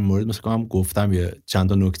قبلی هم در مورد مثلا هم گفتم یه چند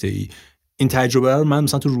تا نکته‌ای. این تجربه رو من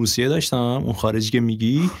مثلا تو روسیه داشتم، اون خارجی که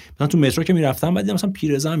میگی، مثلا تو مترو که میرفتم بعد مثلا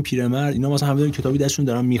پیرزن پیرمرد اینا مثلا همه کتابی دستشون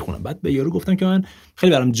دارن میخونن. بعد به یارو گفتم که من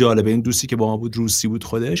خیلی برام جالبه، این دوستی که با ما بود روسی بود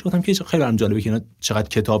خودش، گفتم که خیلی برام جالبه که اینا چقدر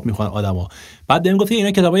کتاب میخونن آدما. بعد بهم گفت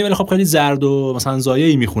اینا کتابایی ولی خب خیلی زرد و مثلا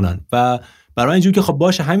زایعی میخونن و برای اینجوری که خب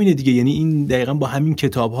باشه همینه دیگه. یعنی این دقیقاً با همین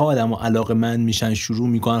کتاب‌ها آدم‌ها علاقه‌مند میشن، شروع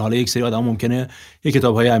میکنن. حالا یک سری آدم ممکنه یک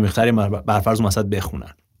کتاب‌های عمیق‌تری بر فرض مثلا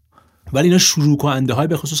بخونن، ولی اینا شروع کننده های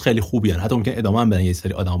به خصوص خیلی خوبی ان، حتی ممکن ادامه هم بدن یه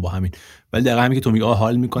سری آدم با همین. ولی دقیقاً همین که تو میگی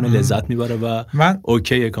حال میکنه، لذت میبره و من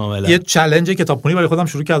اوکیه کاملا. یه چالش کتابخونی برای خودم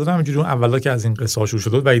شروع کردم همینجوری اولا که از این قصه شروع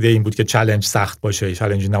شد و ایده این بود که چالش سخت باشه،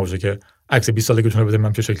 چالش نباشه که عکس 20 سالگیتون رو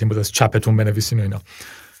بدم چه شکلی بود از چپتون بنویسین و اینا.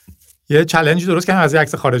 یه چالش درست کردم، از یه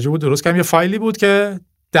عکس خارجی بود درست کردم، یه فایلی بود که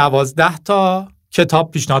 12 تا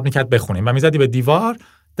کتاب پیشنهاد میکرد بخونیم و میزدی به دیوار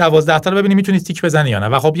 12 تا رو ببینی میتونی تیک بزنی یا نه.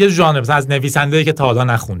 و خب یه ژانر مثلا از نویسنده‌ای که تا حالا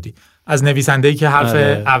نخوندی، از نویسنده‌ای که حرف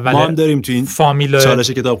اول ما هم داریم تو این فامیل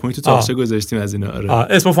چالش کتابخونی تو تاکچه گذاشتیم از اینا.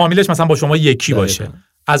 اسم و فامیلش مثلا با شما یکی باشه،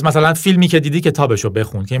 از مثلا فیلمی که دیدی کتابشو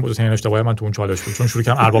بخون، که این بود این اشتباهی من تو اون چالش بود، چون شروع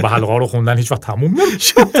کردم ارباب حلقه رو خوندن هیچ وقت تموم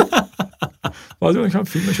نمیشد. بعضی وقتا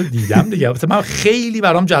فیلمشو دیدم دیگه، البته من خیلی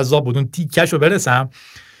برام جذاب بود اون تیکشو برسم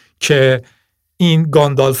که این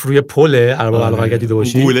گاندالف روی پل ارباب حلقه اگه دیده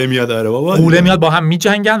باشی قوله میاد، آره بابا قوله میاد با هم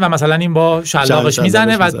میجنگن و مثلا این با شلاقش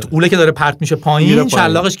میزنه و قوله که داره پرت میشه پایین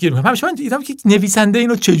شلاقش گیر میکنه. من دیدم که نویسنده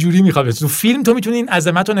اینو چجوری میخواد تو فیلم تو میتونی این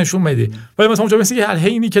عظمت رو نشون بدی، ولی مثلا اونجا مثل هر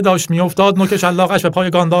حینی که داشت میافتاد نوک شلاقش به پای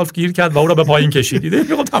گاندالف گیر کرد و او رو به پایین کشید،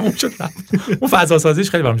 دیگه خب تموم شد. اون فضا سازیش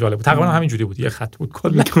خیلی برام جالب بود، تقریبا همین جوری بود، یه خط بود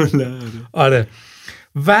کلا. آره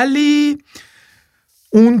ولی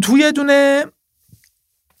اون توی دونه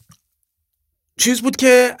چیز بود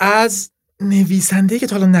که از نویسنده که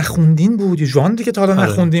تا حالا نخوندین بود، یه ژانری که تا حالا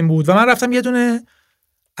نخوندین بود و من رفتم یه دونه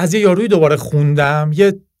از یه یاروی دوباره خوندم،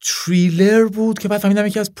 یه تریلر بود که بعد فهمیدم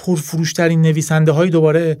یکی از پرفروشترین نویسنده های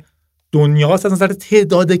دوباره دنیاست از نظر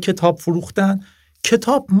تعداد کتاب فروختن.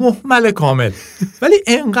 کتاب مهمل کامل ولی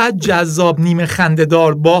انقدر جذاب، نیمه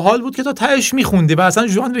خنده‌دار، باحال بود که تا تهش میخوندی و اصلا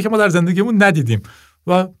ژانری که ما در زندگیمون ندیدیم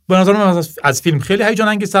و به نظر من از فیلم خیلی هیجان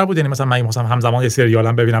انگیزتر بود. یعنی مثلا من همزمان یه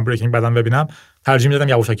سریالم ببینم، بریکینگ بدم ببینم، ترجیح میدادم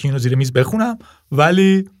یواشکی اینو زیر میز بخونم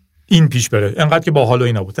ولی این پیش بره، انقدر که باحال و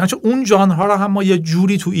اینا بود. چون اون ژانرها رو هم ما یه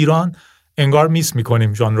جوری تو ایران انگار میس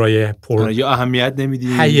میکنیم، ژانرهای پر یا اهمیت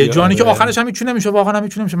نمیدیم، هیجانی که آخرش هم هیچ نمیشه، واقعا هم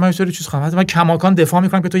هیچ نمیشه. من یه سری چیز خواهم من کماکان دفاع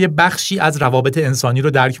میکنم که تو یه بخشی از روابط انسانی رو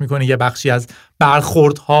درک میکنی، یه بخشی از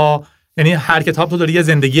برخوردها، یعنی هر کتاب تو داری یه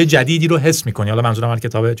زندگی جدیدی رو حس میکنی. حالا منظورم هر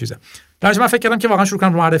کتاب چیزه. درش من فکر کردم که واقعا شروع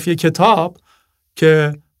کنم معرفی کتاب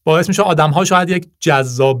که باعث میشه آدم‌ها شاید یک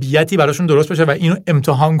جذابیتی براشون درست بشه و اینو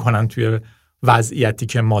امتحان کنن توی وضعیتی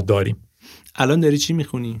که ما داریم. الان داری چی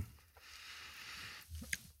میخونی؟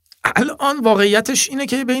 الان واقعیتش اینه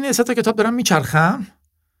که بین 3 تا کتاب دارم میچرخم.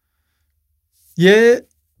 یه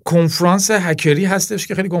کنفرانس هکری هستش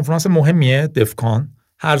که خیلی کنفرانس مهمیه، دفکان،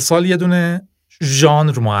 هر سال یه دونه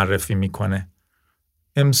ژانر معرفی میکنه.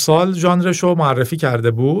 امسال ژانرشو معرفی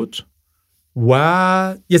کرده بود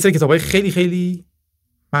و یه سری کتابای خیلی خیلی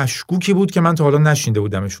مشکوکی بود که من تا حالا نشینده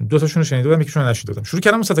بودمشون. 2 تاشون رو شنیده بودم، یکیشون رو نشینده بودم. شروع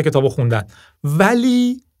کردم اون 3 تا کتابو خوندن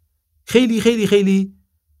ولی خیلی خیلی خیلی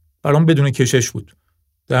برام بدون کشش بود.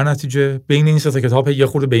 در نتیجه بین این 3 تا کتاب یه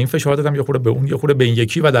خورده به این فشار دادم، یه خورده به اون، یه خورده به این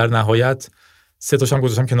یکی و در نهایت 3 تاشم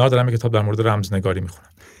گذاشتم کنار. دارم یه کتاب در مورد رمزنگاری میخونم.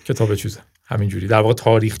 کتاب چیزه همینجوری، در واقع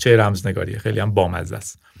تاریخچه رمزنگاریه، خیلی هم بامزه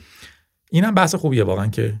است. اینم بحث خوبیه واقعا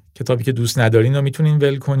که کتابی که دوست ندارین رو میتونین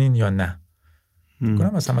ول کنین یا نه.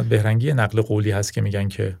 کنم مثلا بهرنگی نقل قولی هست که میگن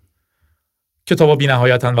که کتابا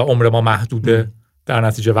بی‌نهایتن و عمر ما محدوده، در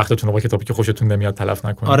نتیجه وقتتون رو با کتابی که خوشتون نمیاد تلف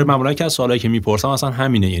نکنین. آره معمولا که از سوالایی که میپرسم اصلا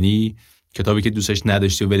همینه، یعنی کتابی که دوستش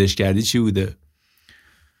نداشتی و ولش کردی چی بوده؟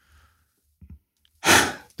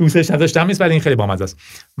 دوستش نداشتم نیست ولی این خیلی بامزه است.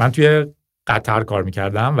 من توی قطر کار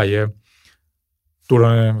میکردم و یه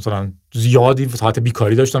دوران مثلا زیادی ساعت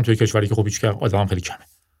بیکاری داشتم توی کشوری که خب هیچ آدمم خیلی کمه.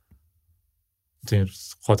 این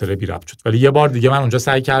خاطره بی ربط شد. ولی یه بار دیگه من اونجا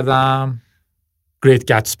سعی کردم گریت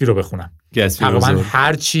گتسبی رو بخونم. تقریبا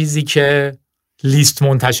هر چیزی که لیست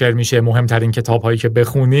منتشر میشه، مهمترین کتاب‌هایی که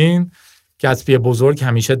بخونین، گتسبی بزرگ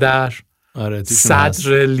همیشه در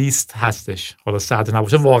صدر لیست هستش. حالا صدر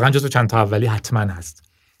نباشه واقعا جزو چند تا اولی حتما هست.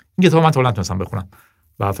 این کتاب من تا الان نتونستم بخونم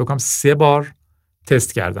و فکر کنم 3 بار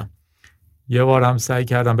تست کردم. یه بارم سعی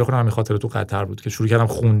کردم بخونم، همین خاطره تو قطر بود که شروع کردم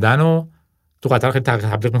خوندن و تو قطر خیلی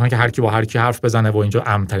تبلیغ میکنن که هر کی با هر کی حرف بزنه و اینجا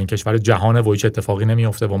امن‌ترین کشور جهانه و هیچ اتفاقی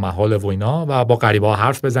نمیفته و محاله و اینا و با غریبه‌ها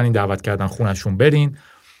حرف بزنین، دعوت کردن خونه‌شون برین.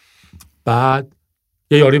 بعد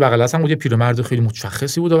یه یاری بغل هستم بود، یه پیرمرد خیلی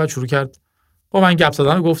متشخصی بود و بعد شروع کرد با من گپ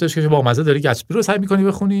زدن و گفتش که با مزه داری گتسبی رو سعی می‌کنی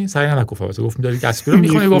بخونی؟ سعی نکنم، گفتم داری گتسبی رو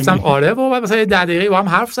می‌خونی؟ گفتم آره. و بعد مثلا 10 دقیقه با هم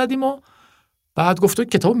حرف زدیم و بعد گفت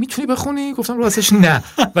کتاب میتونی بخونی؟ گفتم راستش نه،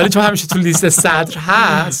 ولی چون همیشه تو لیست صدر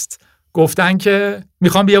هست گفتن که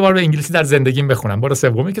میخوام یه بار به انگلیسی در زندگیم بخونم. بار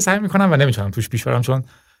سومی که سعی میکنم و نمیتونم توش پیش برم، چون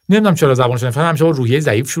نمیدونم چرا زبانش نمیفهمم. همیشه با روحیه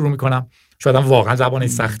ضعیف شروع میکنم، شاید هم واقعا زبانش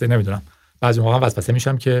سخته، نمیدونم. بعضی موقع وسوسه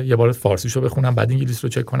میشم که یه بار فارسیشو بخونم بعد انگلیسی رو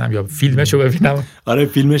چک کنم یا فیلمشو ببینم. آره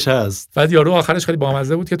فیلمش هست. بعد یارو آخرش خیلی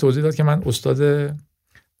بامزه بود که توضیح داد که من استاد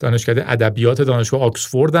دانشکده ادبیات دانشگاه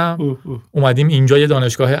آکسفوردم، اومدیم اینجا یه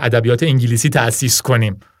دانشگاه ادبیات انگلیسی تأسیس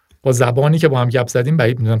کنیم. با زبانی که با هم گپ زدیم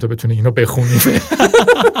بعید میدونم تو بتونی اینو بخونی.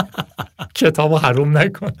 کتابو حروم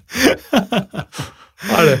نکن.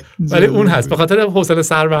 آره ولی اون هست، به خاطر حوصله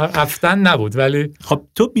سر رفتن نبود. ولی خب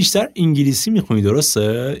تو بیشتر انگلیسی میخونی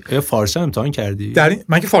درسته؟ یا فارسی هم امتحان کردی؟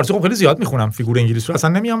 من که فارسی خب خیلی زیاد میخونم، فیگور انگلیسی رو اصلا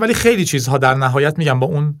نمیام، ولی خیلی چیزها در نهایت میگم با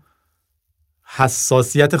اون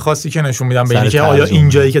حساسیت خاصی که نشون میدم به اینکه آیا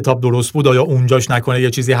اینجایی کتاب درست بود، آیا اونجاش نکنه یه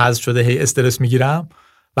چیزی حذف شده، هی استرس میگیرم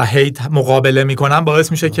و هی مقابله میکنم،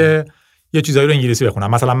 باعث میشه که یه چیزایی رو انگلیسی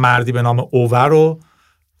بخونم. مثلا مردی به نام اوور رو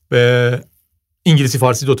به انگلیسی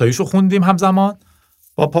فارسی دوتاییشو خوندیم همزمان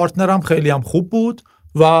با پارتنرم، خیلی هم خوب بود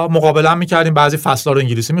و مقابله هم می‌کردیم. بعضی فصل‌ها رو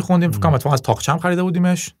انگلیسی می‌خوندیم. فکر کنم اتفاقا از تاقچه هم خریده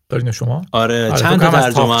بودیمش. دارین شما؟ آره چند تا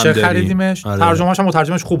ترجمه هم داریم. خریدیمش. ترجمه‌اش هم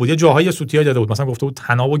مترجمش خوب بود. یه جاهای سوتیایی داده بود. مثلا گفته بود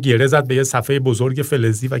طنابو گره زد به یه صفحه بزرگ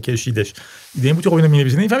فلزی و کشیدش. ایده این بود که خب اینو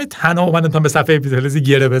می‌نویسین. نمی‌فهمید طنابو من به صفحه فلزی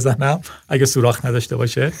گره بزنم اگه سوراخ نداشته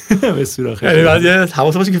باشه. به سوراخ. یعنی بعد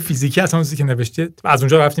حواس باشه که فیزیکی اصلا چیزی که نوشته. از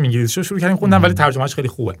اونجا رفتیم انگلیسیشو شروع کردیم خوندن، ولی ترجمه‌اش خیلی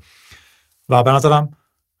خوبه. و به نظرم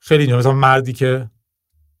خیلی مثلا مردی که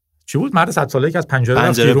چی بود، مرد 100 ساله‌ای که از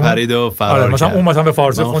پنجره پرید و فرار کرد. مثلا اون مثلا به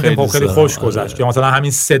فارسی خوندیم، خیلی خوش گذشت. یا مثلا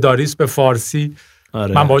همین سداریس به فارسی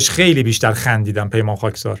من باش خیلی بیشتر خندیدم، پیمان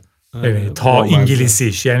خاکسار تا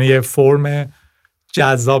انگلیسیش. یعنی یه فرم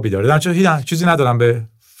جذابی داره. من چیزی ندارم به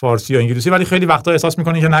فارسی یا انگلیسی، ولی خیلی وقتا احساس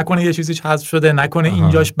می‌کنی که نکنه یه چیزی حذف شده، نکنه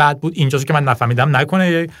اینجاش بد بود، اینجاش که من نفهمیدم،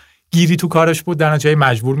 نکنه یه گیری تو کارش بود، در نتیجه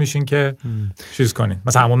مجبور میشین که چیز کنین.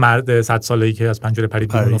 مثلا همون مرد 100 ساله‌ای که از پنجره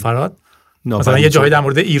پرید بیرون و فراد، مثلا یه جایی در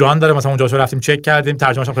مورد ایران داره، مثلا اونجاشو رفتیم چک کردیم،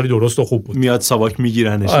 ترجمه‌ش هم خیلی درست و خوب بود. میاد ساواک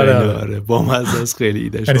میگیرنش. آره با مزه خیلی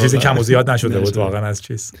ایدهش. یعنی چیزی کم و زیاد نشده بود واقعا از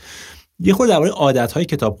چیز. یه خورده درباره عادت‌های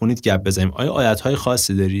کتابخونیت گپ بزنیم. آیا عادت‌های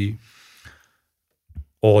خاصی داری؟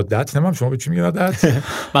 عادت نمیدونم شما به چی میگید عادت؟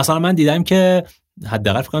 مثلا من دیدم که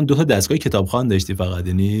حداقل فکر کنم 2 تا دستگاه کتابخوان داشتی فقط،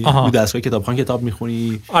 یعنی تو دستگاه کتابخوان کتاب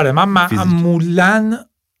میخونی؟ آره من معمولاً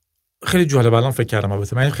خیلی جالب الان فکر کردم.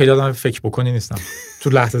 البته من خیلی آدم فکر بکنی نیستم، تو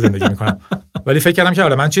لحظه زندگی میکنم، ولی فکر کردم که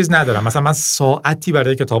آره من چیز ندارم. مثلا من ساعتی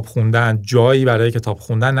برای کتاب خوندن، جایی برای کتاب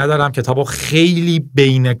خوندن ندارم. کتابو خیلی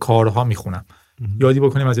بین کارها میخونم. یادی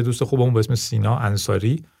بکنیم از یه دوست خوبمون به اسم سینا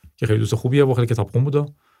انصاری که خیلی دوست خوبیه و خیلی کتابخون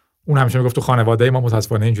بود. اون همیشه میگفت تو خانواده ما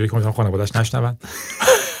متاسفانه اینجوری که مثلا خانواده‌اش نشنون.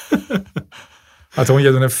 حتی اون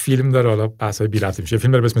یه دونه فیلم داره، حالا بحثای بی ربط میشه،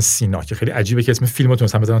 فیلم داره به اسم سینا که خیلی عجیبه که اسم فیلمو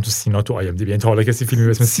مثلا بزنن تو سینا تو آی ام دی بی. یعنی تا حالا کسی فیلمی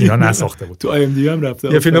به اسم سینا نساخته بود. تو آی ام دی هم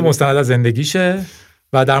رفته. یه فیلم مستند از زندگیشه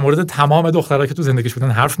و در مورد تمام دخترها که تو زندگیش بودن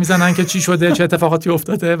حرف میزنن که چی شده، چه اتفاقاتی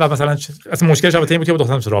افتاده و مثلا اصلا مشکلش البته این بود که با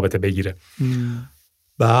دخترش رابطه بگیره.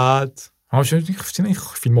 بعد ما شدیم گفتین این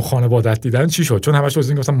فیلمو خانواده‌ات دیدن چی شد؟ چون همش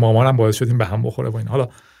روزی گفتم مامانم باعث شدیم به هم بخوره با این. حالا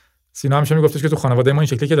سینا همیشه میگفتش که تو خانواده ما این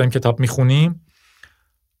شکلی که داریم کتاب میخونیم،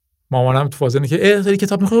 مامانم تو فاز اینه که داری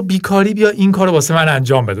کتاب میخونی، بیکاری بیا این کارو واسه من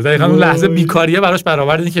انجام بده. دقیقاً اون لحظه بیکاریه براش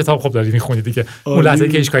برابر اینه که کتاب خوب داری میخونی دیگه. اون لحظه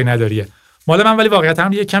که هیچ کاری نداریه. مال من ولی واقعیت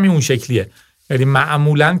هم یه کمی اون شکلیه. یعنی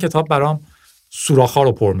معمولاً کتاب برام سوراخ‌ها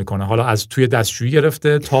رو پر میکنه. حالا از توی دستشویی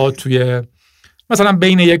گرفته تا توی مثلا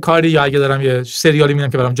بین یه کاری، یا اگه دارم یه سریالی میبینم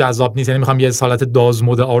که برام جذاب نیست، یعنی میخوام یه حالت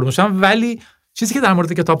دازمود آروم بشم، ولی چیزی که در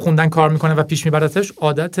مورد کتاب خوندن کار میکنه و پیش میبرتش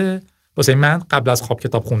عادت واسه من قبل از خواب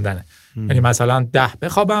کتاب خوندنه. یعنی مثلا 10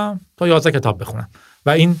 بخوابم تا 11 کتاب بخونم و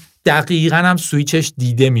این دقیقاً هم سویچش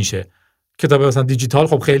دیده میشه. کتاب مثلا دیجیتال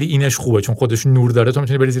خب خیلی اینش خوبه چون خودش نور داره، تو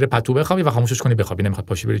میتونی بری زیر پتو بخوابی و خاموشش کنی بخوابی، نمیخواد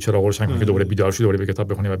پاشی بری چراغ روشن کنی که دوباره بیدار شی دوباره به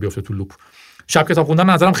کتاب بخونی و بیفته تو لوپ. شب کتاب خوندن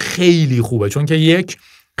به نظرم خیلی خوبه چون که یک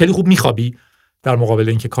خیلی خوب میخوابی در مقابل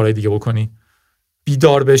اینکه کارهای دیگه بکنی.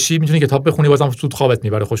 بیدار بشی میتونی کتاب بخونی، بازم زود خوابت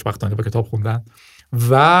میبره خوشبختانه با کتاب خوندن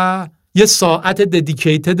و یه ساعت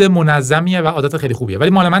ددیکیتد منظمیه و عادت خیلی خوبیه. ولی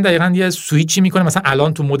مال من دقیقاً یه سویچی میکنه. مثلا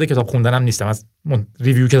الان تو مود کتاب خوندنم نیستم، از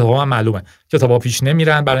ریویو کتابام معلومه کتابا پیش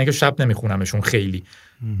نمیرن برای اینکه شب نمیخونمشون. خیلی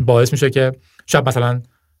باعث میشه که شب مثلا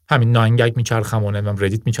همین 9gag میچرخم و نمیدونم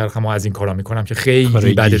ردیت میچرخم و از این کارا میکنم که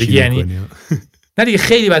خیلی بدرگی، یعنی نه دیگه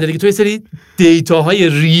خیلی بدرگی. تو یه سری دیتاهای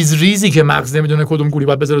ریزی که مغز نمیدونه کدوم گوری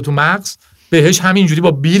باید بذاره تو مغز، بهش همینجوری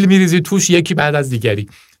با بیل میریزی توش یکی بعد از دیگری،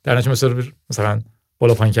 در نتیجه مثلا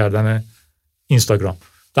بالا پایین کردن اینستاگرام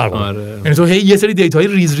در واقع. یعنی تو یه سری دیتاهای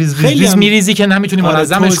ریز میریزی که نمیتونی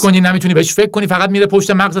منظمش کنی، نمیتونی بهش فکر کنی، فقط میره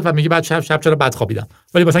پشت مغزت و میگی بعد شب چرا بد خوابیدم.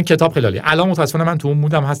 ولی مثلا کتاب خیلی عالیه. الان متاسفانه من تو اون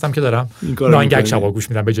مودم هستم که دارم 9gag شبا گوش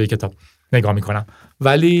میدم به جای کتاب نگاه میکنم،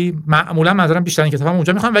 ولی معمولا منظورم بیشتر این کتابم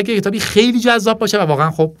اونجا میخوام ولی کتابی خیلی جذاب باشه و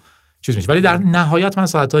واقعا خب چیز میشه. ولی در نهایت من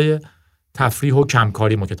ساعتای تفریح و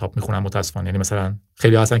کمکاری مو کتاب میخونم متاسفانه. یعنی مثلا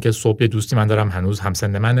خیلی هستن که صبح دوستی من دارم هنوز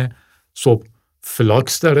همسن منه، صبح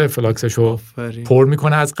فلاکس داره، فلاکسشو پر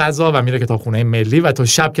میکنه از غذا و میره کتابخونه ملی و تا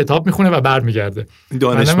شب کتاب میخونه و برمیگرده.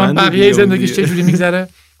 من بقیه زندگیش چه جوری میگذره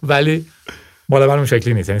ولی بالا من اون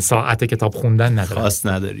شکلی نیست. یعنی ساعت کتاب خوندن نداره. خاص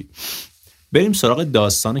نداری. بریم سراغ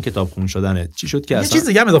داستان کتابخون شدنه. چی شد که اصلا یه چیز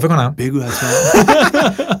دیگه هم اضافه کنم؟ بگو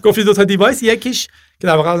حتما. گفتی 2 تا دیوایس، یکیش که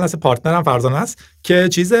در واقع از نسل پارتنرم فرزانه است که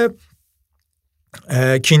چیز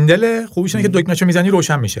کیندل خوبیش اینه که دکمه‌شو میزنی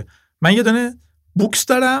روشن میشه. من یه دونه بوکس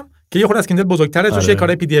دارم که یه خورده از کیندل بزرگتره، توش یه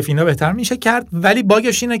کارهای پی دی اف اینا بهتر میشه کرد، ولی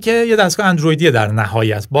باگش اینه که یه دستگاه اندرویدیه در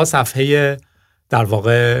نهایت با صفحه در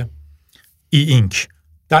واقع ای اینک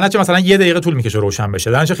در نتیجه مثلا 1 دقیقه طول میکشه روشن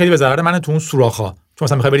بشه، در نتیجه خیلی به ضرر منه تو اون سوراخ‌ها، چون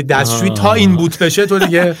مثلا میخوای بری دستشویی تا این بوت بشه تو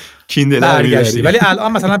دیگه برگشتی. ولی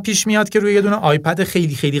الان مثلا پیش میاد که روی یه دونه آیپد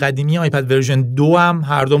خیلی خیلی قدیمی، آیپد ورژن 2 هم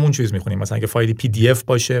هر دومون چیز میخونیم، مثلا اگه فایلی PDF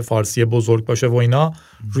باشه، فارسی بزرگ باشه و اینا،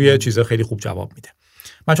 روی چیزا خیلی خوب جواب میده.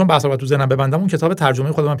 من چون بحثا رو تو ذهنم ببندم، اون کتاب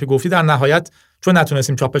ترجمه خودم که گفتی در نهایت چون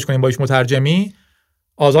نتونستیم چاپش کنیم با هیچ مترجمی،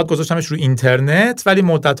 آزاد گذاشتمش رو اینترنت، ولی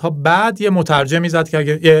مدت‌ها بعد یه مترجمی زد که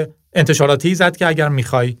اگه یه انتشاراتی زد که اگر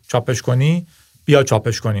می‌خوای چاپش کنی بیا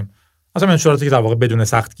چاپش کنیم. اصلا انتشاراتی که در واقع بدون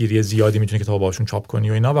سختگیری زیادی می‌تونی کتاب باشون چاپ کنی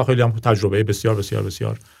و اینا، و خیلی هم تجربه بسیار بسیار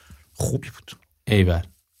بسیار خوبی بود. ایول.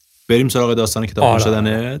 بریم سراغ داستان کتاب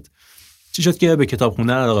شدنت. چی شد که به کتاب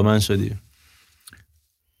خوندن علاقه‌مند شدی؟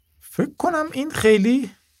 فکر کنم این خیلی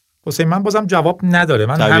واسه من بازم جواب نداره.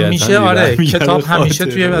 من همیشه کتاب همیشه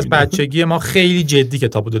توی از بچگی ما خیلی جدی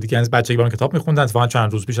کتاب بود دیگه. از بچگی برام کتاب می‌خوندن. اتفاقا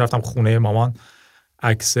چند روز پیش رفتم خونه مامان،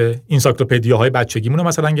 عکس انسایکلوپدیاهای بچگیمون رو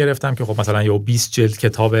مثلا گرفتم که خب مثلا یه 20 جلد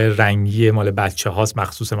کتاب رنگی مال بچه‌هاست،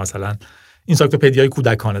 مخصوص مثلا انسایکلوپدیای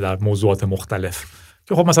کودکانه در موضوعات مختلف،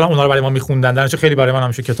 که خب مثلا اونا رو برای ما می‌خوندن. درنچه خیلی برای من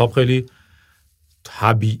همیشه کتاب خیلی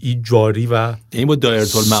طبیعی جاری و این با دایره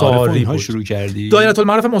المعارف اینها شروع کردی؟ دایره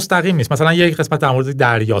المعارف مستقیم نیست، مثلا یک قسمت در مورد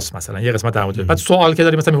دریاست، مثلا یه قسمت در مورد بعد سوال که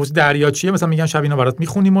داری مثلا می‌پرسی دریا چیه، مثلا میگن شب اینا برات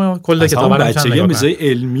می‌خونیم و کل کتاب رو می‌چن. یه میزای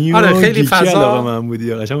علمی و خیلی فضا من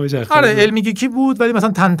بودی قشنگ. علمی گیکی بود، ولی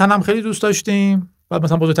مثلا تنتنم خیلی دوست داشتیم. بعد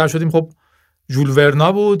مثلا بزرگتر شدیم خب ژول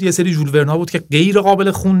ورنا بود، یه سری ژول ورنا بود که غیر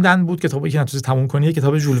قابل خوندن بود، کتابی که نتونستی تموم کنی.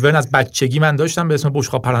 کتاب ژول ورن از بچگی من داشتم به اسم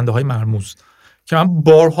بشقاب پرنده‌های مرموز که من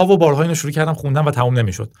بارها و بارها اینو شروع کردم خوندن و تموم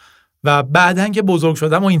نمیشد. و بعدن که بزرگ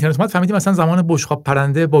شدم و اینترنت اومد فهمیدم مثلا زمان بشقاب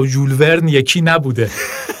پرنده با ژول ورن یکی نبوده.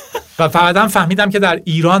 و بعداً فهمیدم که در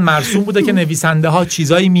ایران مرسوم بوده که نویسنده ها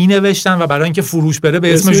چیزایی مینوشتن و برای اینکه فروش بره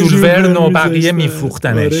به اسم ژول ورن و بقیه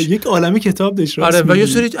میفروختنش. یک عالمه کتاب داشت. و یه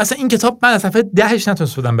سری اصلا این کتاب من از صفحه 10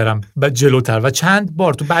 نتونستم برم جلوتر و چند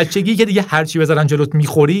بار تو بچگی که دیگه هر چی بذارن جلوت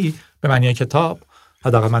میخوری به معنی کتاب،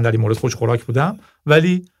 حداقل من در این مورد خوش خوراک بودم،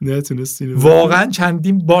 ولی نتونستی واقعا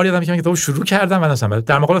چندین بار یادم که من کتابو شروع کردم و نتونستم.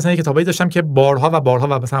 در مقابل مثلا کتابایی داشتم که بارها و بارها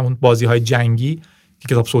و مثلا اون بازی‌های جنگی که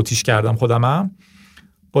کتاب صوتیش کردم خودمم،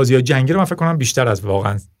 بازی‌های جنگی رو من فکر کنم بیشتر از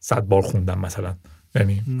واقعا 100 بار خوندم مثلا.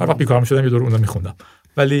 یعنی هر وقت بیکارم شدم یه دور اون رو می‌خوندم.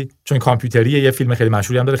 ولی چون کامپیوتریه یه فیلم خیلی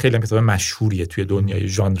مشهوری هم داره، خیلی هم کتاب مشهوریه توی دنیای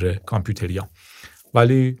ژانر کامپیوتریا،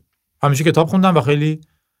 ولی همیشه کتاب خوندم و خیلی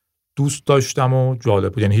دوست داشتم و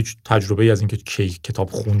جالب بود. یعنی هیچ تجربه‌ای از اینکه کتاب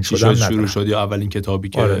خون شدن شروع شد یا اولین کتابی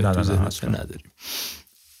که تو ذهنت نداریم.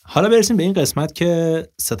 حالا برسیم به این قسمت که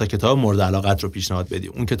 3 تا کتاب مورد علاقت رو پیشنهاد بدی.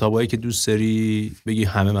 اون کتابایی که دوست داری بگی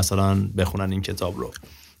همه مثلا بخونن این کتاب رو.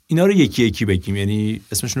 اینا رو یکی یکی بگیم، یعنی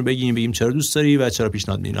اسمشون رو بگیم چرا دوست داری و چرا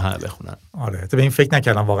پیشنهاد میدی اینو همه بخونن. آره، تو به این فکر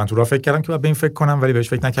نکردم واقعا. تو راه فکر کردم که به این فکر کنم ولی بهش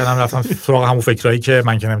فکر نکردم، رفتم سراغ همون فکرایی که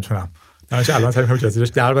من که نمیتونم. درنچه الان سعی می‌کنم جزیرش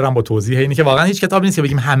در برم با توضیح اینی که واقعا هیچ کتاب نیست که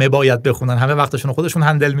بگیم همه باید بخونن، همه وقتشون رو خودشون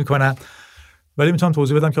هندل میکنن، ولی میتونم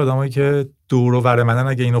توضیح بدم که آدمایی که دور و بر منن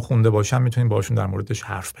اگه اینو خونده باشن میتونیم باهاشون در موردش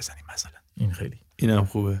حرف بزنیم مثلا. این خیلی اینم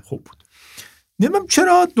خوبه. خوب بود. نمیدونم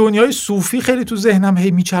چرا دنیای صوفی خیلی تو ذهنم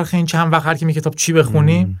هی میچرخه. این چند وقت هر کی میگه کتاب چی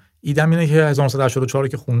بخونیم، ایدم اینه که 1984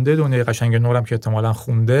 که خونده، دنیای قشنگ نورم که احتمالاً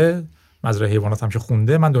خونده، مزرعه حیوانات هم که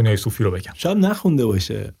خونده، من دنیای صوفی رو بگم. شاید نخونده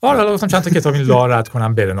باشه. آره حالا گفتم چند تا کتاب این لا رد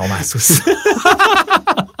کنم بره نامحسوس.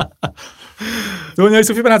 دنیای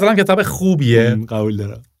صوفی به نظرم کتاب خوبیه. قبول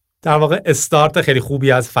دارم. در واقع استارت خیلی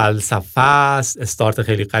خوبی از فلسفه است، استارت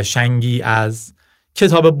خیلی قشنگی از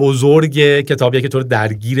کتاب بزرگه، کتابیه که تو رو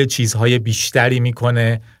درگیر چیزهای بیشتری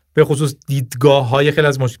میکنه، به خصوص دیدگاه‌های خیلی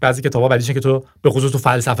از بعضی کتابا بعدیشه که تو به خصوص تو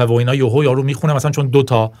فلسفه و اینا یارو میخونه مثلا چون 2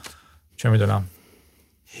 تا چه میدونم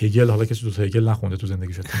هگل، حالا کسی 2 تا هگل نخونده تو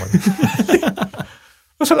زندگیش احتمالاً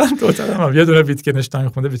مثلا 2 تا یه دونه ویتگنشتاین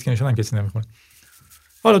خونده، ویتگنشتاین هم کسی نمیخونه.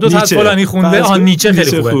 حالا 2 تا از فلانی خونده، نیچه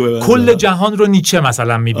خیلی خوبه. کل جهان رو نیچه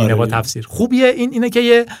مثلا میبینه با تفسیر. خوبیه اینه که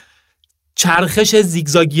یه چرخش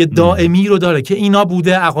زیگزاگی دائمی رو داره که اینا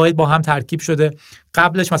بوده، عقاید با هم ترکیب شده.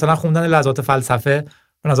 قبلش مثلا خوندن لذات فلسفه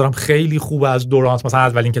به نظرم خیلی خوبه از دورانس، مثلا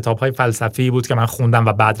اولین کتاب‌های فلسفی بود که من خوندم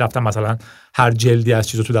و بعد رفتم مثلا هر جلدی از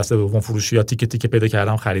چیزو تو دسته دوم فروشی یا تیکه تیکه پیدا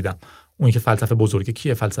کردم خریدم. اون که فلسفه بزرگه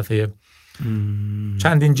کیه؟ فلسفه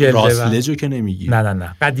چندین جلده راسلجو که نمیگی؟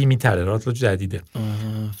 نه قدیمی تره، راسلج جدیده.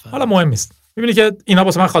 حالا مهم نیست. می‌بینی که اینا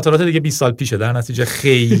واسه من خاطرات دیگه 20 سال پیشه، در نتیجه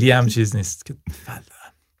خیلی هم چیز نیست که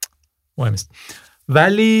مهم نیست.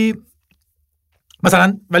 ولی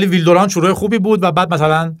مثلا ویلدوران شروع خوبی بود و بعد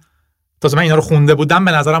مثلا تازه من اینا رو خونده بودم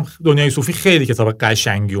به نظرم دنیای صوفی خیلی کتاب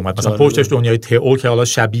قشنگی اومد. مثلا پشتش دنیای تئو که حالا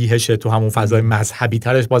شبیهشه تو همون فضای مذهبی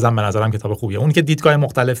ترش، بازم به نظرم کتاب خوبیه. اون که دیدگاه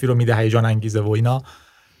مختلفی رو میده، هیجان انگیزه و اینا،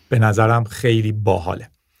 به نظرم خیلی باحاله.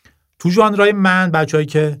 تو ژانرهای من بچه‌ای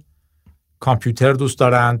که کامپیوتر دوست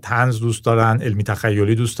دارن، طنز دوست دارن، علمی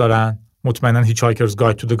تخیلی دوست دارن، مطمئنا هیچ‌هایکرز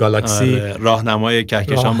گاید تو د گالاکسی، راهنمای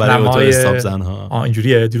کهکشان برای اتوستاپ زنها.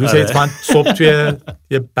 اینجوریه. دیروز اتفاقا صبح توی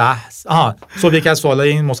یه بحث صبح یکی از سوالای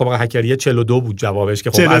این مسابقه هکری 42 بود جوابش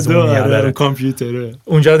که خب از اون میاد کامپیوتره.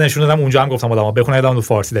 اونجا رو نشون دادم، اونجا هم گفتم آدما بخونید تو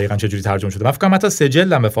فارسی دقیقاً چه جوری ترجمه شده. من فکر کنم حتی 3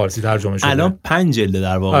 جلدم به فارسی ترجمه شده. الان 5 جلده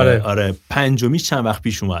در واقع. آره پنجمیش چند وقت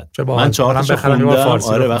پیش اومد. من 4 تا بخرم فارسی.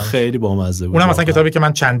 آره و خیلی بامزه بود. اونم مثلا کتابی که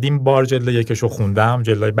من چندین بار جلد یکشو خوندم،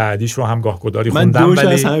 جلدهای بعدیش رو هم گاهگداری خوندم، ولی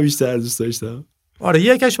من 2 از بیشتر دوست داشتم. آره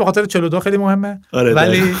یکیش به خاطر 42 خیلی مهمه. آره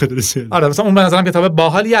ولی آره مثلا اون به نظرم کتاب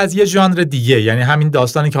باحالی از یه ژانر دیگه، یعنی همین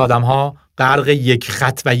داستانی که آدم‌ها غرق یک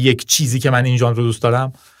خط و یک چیزی که من این ژانر رو دوست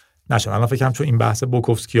دارم نشن. الان فکرم چون این بحث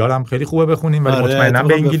بوکوفسکی‌ها هم خیلی خوبه بخونیم، ولی مطمئناً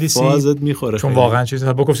به انگلیسی چون واقعا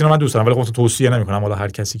چیزی بوکوفسکی رو من دوست دارم، ولی خودم توصیه نمی‌کنم حالا هر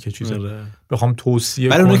کسی که چیزی بخوام توصیه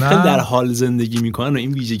کنم. برای اون که در حال زندگی می‌کنن و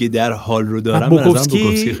این ویژگی در حال رو دارن، مثلا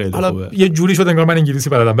بوکوفسکی خیلی خوبه. یه جوری شد انگار من انگلیسی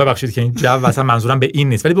بلدم، ببخشید که این جو اصلا منظورم به این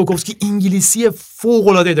نیست، ولی بوکوفسکی انگلیسی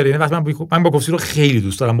فوق‌العاده داره. یعنی وقتی من بوکوفسکی رو خیلی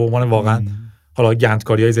دوست دارم به عنوان واقعا حالا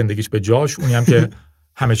گندکاری‌های زندگیش به جاش، اونی هم که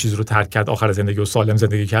همه چیز رو ترک کرد آخر زندگی و سالم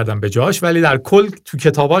زندگی کردم به جاش، ولی در کل تو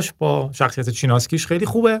کتاباش با شخصیت چیناسکیش خیلی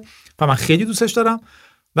خوبه و من خیلی دوستش دارم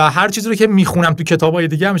و هر چیزی رو که میخونم تو کتابای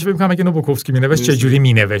دیگه همیشه فکر می‌کنم اگه اینو بوکوفسکی مینوشت چه جوری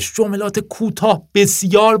مینوشت. جملات کوتاه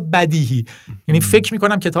بسیار بدیهی، یعنی فکر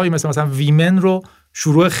می‌کنم کتابی مثلا ویمن رو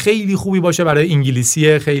شروع خیلی خوبی باشه برای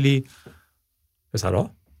انگلیسی خیلی پسرا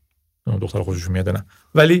دختر خوششون میاد نه،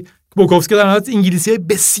 ولی بوکوفسکی در حالت انگلیسی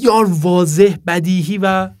بسیار واضح، بدیهی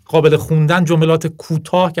و قابل خوندن، جملات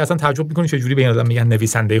کوتاه که اصلا تعجب می‌کنی چه جوری به این آدم میگن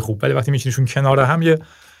نویسنده خوب، ولی وقتی می‌شینیشون کنار هم یه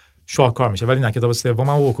شاهکار میشه. ولی نه کتاب سوم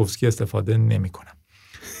من بوکوفسکی استفاده نمی‌کنم.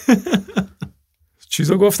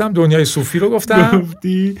 چیزو گفتم، دنیای صوفی رو گفتم،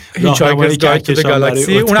 هیچ‌هایکرز گاید تو د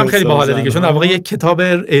گالاکسی، اونم خیلی باحاله دیگه، چون در واقع یک کتاب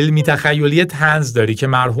علمی تخیلی طنز داری که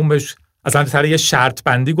مرحوم بهش اصلا سر یه شرط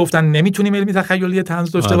بندی گفتن نمیتونیم علمی تخیلی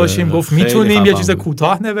طنز داشته باشیم، گفت میتونیم، یه چیز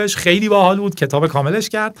کوتاه نوشت، خیلی باحال بود، کتاب کاملش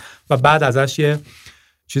کرد و بعد ازش یه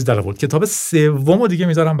چیز در آورد. کتاب سومو دیگه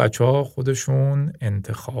میذارم بچه‌ها خودشون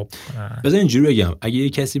انتخاب کنن. بذار اینجوری بگم، اگه یه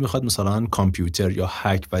کسی میخواد مثلا کامپیوتر یا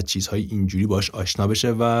هک و چیزهای اینجوری باش آشنا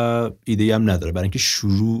بشه و ایده‌ای هم نداره برای اینکه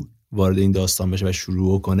شروع وارد این داستان بشه و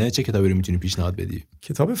شروع کنه، چه کتابی رو میتونی پیشنهاد بدی؟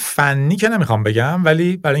 کتاب فنی که نمیخوام بگم،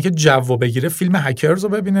 ولی برای اینکه جو بگیره فیلم هکرز رو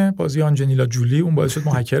ببینه، بازی آنجلینا جولی، اون باعث شد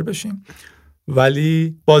ما هکر بشیم.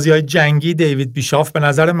 ولی بازی‌های جنگی دیوید بیشاف به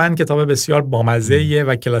نظر من کتاب بسیار بامزه‌ایه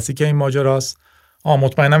و کلاسیک این ماجراست.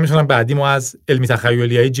 مطمئنا میتونم بعدی ما از علمی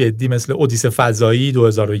تخیلی‌های جدی مثل اودیسه فضایی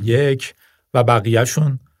 2001 و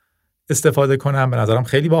بقیه‌شون استفاده کنم، به نظرم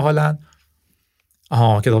خیلی باحالن.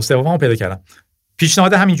 کتاب سومو پیدا کردم.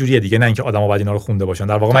 پیشنهاد همین جوریه دیگه، نه اینکه آدما باید اینا رو خونده باشن.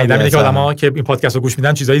 در واقع من ایده اینه که آدما که این پادکست رو گوش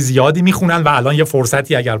میدن چیزای زیادی میخونن و الان یه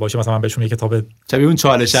فرصتی اگر باشه مثلا من بهشون یه کتاب شبیه اون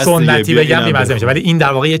چالش است سنتی بگم بی‌مزه میشه، ولی این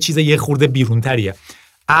در واقع یه چیز یه خورده بیرونتریه.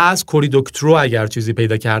 از کوری دکترو اگر چیزی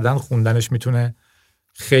پیدا کردن خوندنش میتونه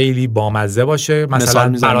خیلی بامزه باشه.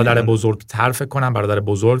 مثلا برادر بزرگتر فکر کنم، برادر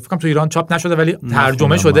بزرگ فکر کنم تو ایران چاپ نشده ولی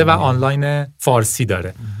ترجمه شده و آنلاین فارسی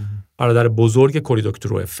داره. برادر بزرگ کوری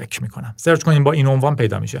دکترو فکر میکنم، سرچ کنین با این عنوان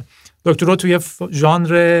پیدا میشه. دکترو توی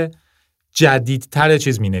ژانر جدیدتر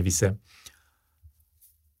چیز مینویسه،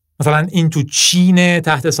 مثلا این تو چین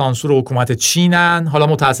تحت سانسور حکومت چینن، حالا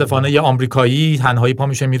متاسفانه یه آمریکایی تنهایی پا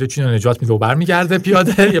میشه میره چین رو نجات میده و برمیگرده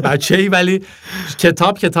پیاده یه بچه‌ای، ولی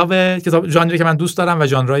کتاب ژانری که من دوست دارم و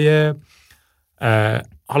ژانرای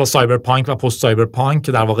حالا سایبرپانک و پست سایبرپانک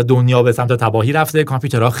که در واقع دنیا به سمت تباهی رفته،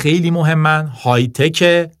 کامپیوترها خیلی مهمن، های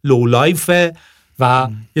تک، لو لایف و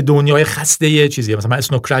یه دنیای خسته یه چیزیه. مثلا من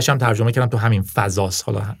اسنو کرش هم ترجمه کردم تو همین فضاست،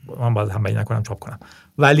 حالا من باید هم بیان نکنم چاپ کنم،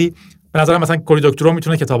 ولی به نظرم مثلا کوری دکترو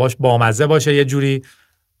میتونه کتاباش بامزه باشه، یه جوری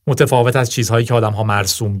متفاوت از چیزهایی که آدم‌ها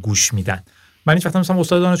مرسوم گوش میدن. من هیچ وقت مثلا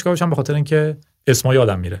استاد دانشگاه باشم به خاطر اینکه اسمای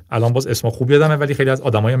یادم میره. الان باز اسما خوب یادمه ولی خیلی از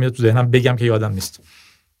آدمایی میاد تو ذهنم بگم که یادم نیست.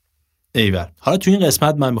 ایول. حالا تو این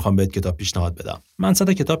قسمت من میخوام بهت کتاب پیشنهاد بدم. من 3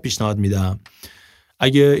 تا کتاب پیشنهاد میدم.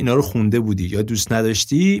 اگه اینا رو خونده بودی یا دوست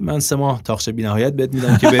نداشتی، من 3 ماه تاخچه بی‌نهایت بهت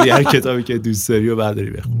میدم که بری هر کتابی که دوست داری رو برداری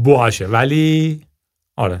بخون. باشه، ولی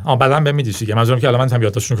آره بعدم بهم میدی دیگه. منظورم که الان من هم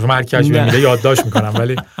یادداشت میکنم، هر کی میره یادداشت میکنم،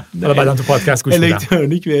 ولی حالا بعدم تو پادکست گوش میدم.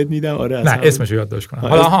 الکترونیک بهت میدم. آره نه اسمشو یادداشت کنم.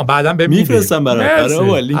 حالا بعدم بهم میفرستم برات.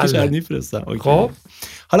 آره لینکش رو میفرستم. خب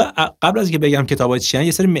حالا قبل از اینکه بگم کتابا چیان،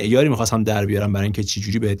 یه سری معیاری می‌خواستم در بیارم برای اینکه چه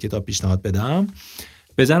جوری بهت کتاب پیشنهاد بدم.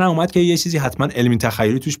 بزنم اومد که یه چیزی حتما علمی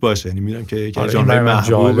تخیلی توش باشه، یعنی میدونم که ژانر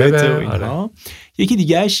محبوبه و اینا. یکی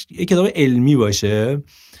دیگه‌اش یه کتاب علمی باشه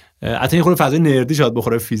حتی یه خورده فضای نردی شاید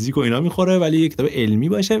بخوره، فیزیک و اینا میخوره، ولی یک کتاب علمی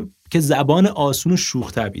باشه که زبان آسون و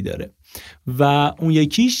شوخ طبعی داره. و اون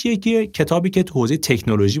یکیش کتابی که تو حوزه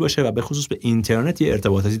تکنولوژی باشه و به خصوص به اینترنت یه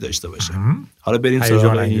ارتباطاتی داشته باشه. حالا بریم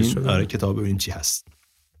سراغ این کتاب ببینیم چی هست.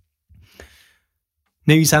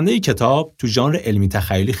 نویسنده کتاب تو ژانر علمی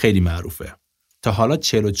تخیلی خیلی معروفه. تا حالا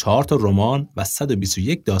 44 تا رمان و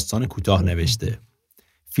 121 داستان کوتاه نوشته.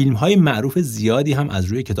 فیلم‌های معروف زیادی هم از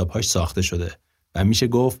روی کتاب‌هاش ساخته شده و میشه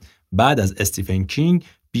گفت بعد از استیفن کینگ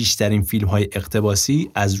بیشترین فیلم‌های اقتباسی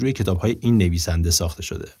از روی کتاب‌های این نویسنده ساخته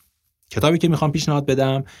شده. کتابی که میخوام پیشنهاد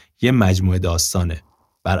بدم یه مجموعه داستانه.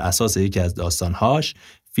 بر اساس یکی از داستان‌هاش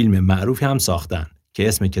فیلم معروفی هم ساختن که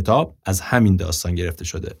اسم کتاب از همین داستان گرفته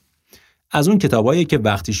شده. از اون کتابایی که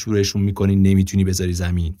وقتی شروعشون می‌کنی نمیتونی بذاری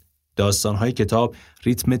زمین. داستان‌های کتاب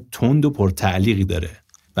ریتم تند و پرتعلیقی داره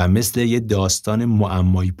و مثل یه داستان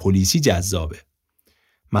معمایی پلیسی جذابه.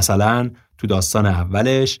 مثلا تو داستان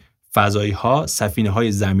اولش فضایی‌ها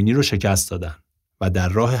سفینه‌های زمینی رو شکست دادن و در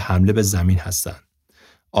راه حمله به زمین هستن.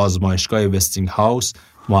 آزمایشگاه وستینگهاوس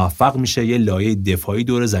موفق میشه یه لایه دفاعی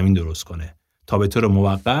دور زمین درست کنه تا به طور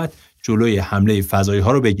موقت جلوی حمله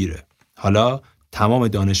فضایی‌ها رو بگیره. حالا تمام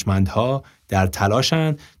دانشمندها در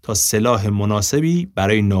تلاشن تا سلاح مناسبی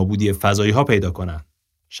برای نابودی فضایی‌ها پیدا کنن.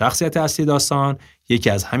 شخصیت اصلی داستان یکی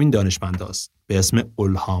از همین دانشمنداست به اسم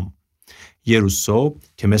الهام. یه روز صبح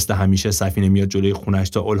که مثل همیشه سفینه میاد جلوی خونش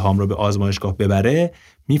تا الهام رو به آزمایشگاه ببره،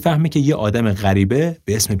 میفهمه که یه آدم غریبه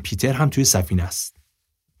به اسم پیتر هم توی سفینه است.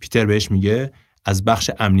 پیتر بهش میگه از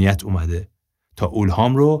بخش امنیت اومده تا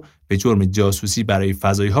الهام رو به جرم جاسوسی برای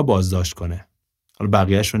فضایی‌ها بازداشت کنه. حالا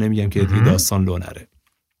بقیه‌اش رو نمیگم که دیگه داستان لو نره.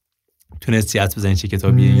 تونستی حدس بزنی چه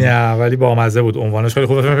کتابیه؟ نه ولی با مزه بود. عنوانش خیلی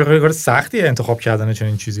خوبه. خیلی کار سختیه انتخاب کردن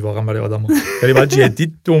چنین چیزی واقعا برای آدمو. خیلی باید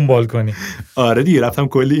جدی دنبال کنی. آره دیگه رفتم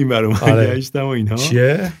کلی این برام گشتم و اینها.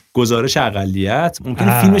 چیه؟ گزارش اقلیت.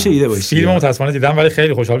 ممکنه فیلمش دیده باشی. فیلمو متأسفانه دیدم ولی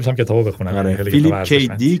خیلی خوشحال میشم کتابو بخونم. آره. فیلیپ کی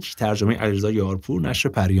دیک ترجمه علیرضا یارپور، نشر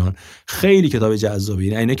پریان. خیلی کتاب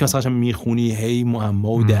جذابیه. اینه که مثلا میخونی هی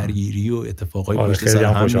معما و درگیری و اتفاقای پشت سر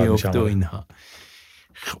هم میفته و اینها.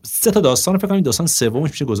 3 تا داستان فکر کنم داستان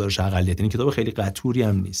سومش میشه گزارش اقلیت. این کتاب خیلی قطوری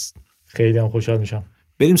هم نیست. خیلی هم خوشحال میشم.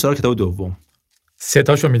 بریم سراغ کتاب دوم. 3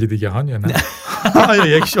 تاشو میدی دیگه ها یا نه؟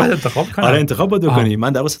 آره یکیشو باید انتخاب کنم. آره انتخاب باید بکنی.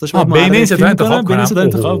 من در واقع 3 تاشو بین این 3 تا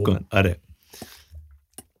انتخاب کن. آره.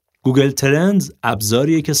 گوگل ترندز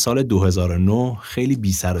ابزاریه که سال 2009 خیلی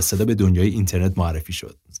بی سر و صدا به دنیای اینترنت معرفی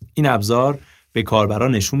شد. این ابزار به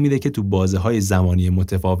کاربران نشون میده که تو بازه‌های زمانی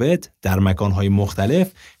متفاوت در مکان‌های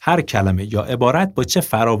مختلف هر کلمه یا عبارت با چه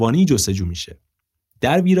فراوانی جستجو میشه.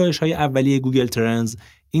 در ویرایش‌های اولیه گوگل ترندز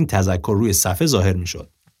این تذکر روی صفحه ظاهر میشد.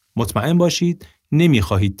 مطمئن باشید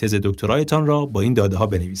نمیخواهید تز دکترایتان را با این داده‌ها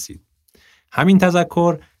بنویسید. همین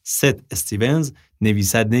تذکر ست استیونز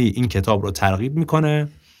نویسنده این کتاب رو ترغیب میکنه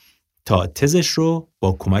تا تزش رو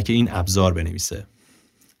با کمک این ابزار بنویسه.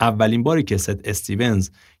 اولین باری که ست استیونز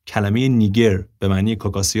کلمه نیگر به معنی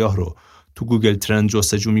کاکاسیاه رو تو گوگل ترند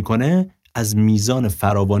جستجو میکنه از میزان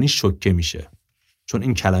فراوانی شوکه میشه، چون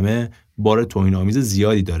این کلمه بار توهین‌آمیز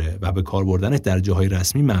زیادی داره و به کار بردنش در جاهای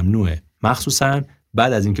رسمی ممنوعه. مخصوصاً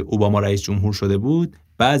بعد از اینکه اوباما رئیس جمهور شده بود،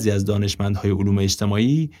 بعضی از دانشمندهای علوم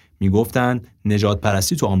اجتماعی میگفتن نژاد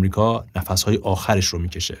پرستی تو آمریکا نفسهای آخرش رو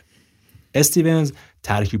میکشه. استیونز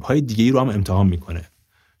ترکیب‌های دیگه‌ای رو هم امتحان میکنه.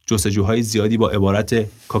 جستجوهای زیادی با عبارت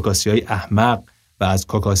کاکاسیای احمق و از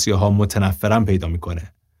کاکاسیاها متنفرم پیدا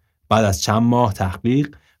میکنه. بعد از چند ماه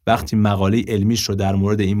تحقیق، وقتی مقاله علمیش رو در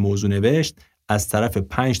مورد این موضوع نوشت، از طرف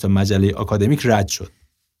 5 تا مجله آکادمیک رد شد.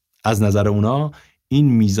 از نظر اونا این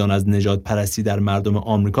میزان از نژاد پرستی در مردم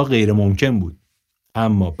آمریکا غیر ممکن بود.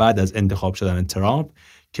 اما بعد از انتخاب شدن ترامپ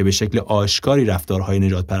که به شکل آشکاری رفتارهای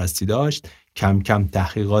نژاد پرستی داشت، کم کم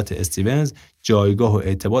تحقیقات استیونز جایگاه و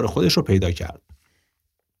اعتبار خودش رو پیدا کرد.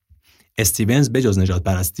 استیونز بجز نژاد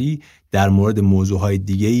پرستی در مورد موضوعهای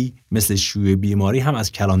دیگه‌ای مثل شیوع بیماری هم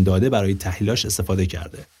از کلان داده برای تحلیلاش استفاده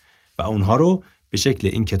کرده و اونها رو به شکل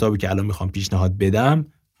این کتابی که الان میخوام پیشنهاد بدم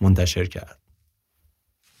منتشر کرد.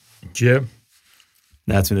 چیه؟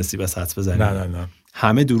 نتونستی بس حدس بزنی؟ نه.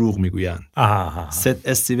 همه دروغ میگوین. ست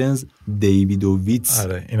استیونز، دیوید و ویتس.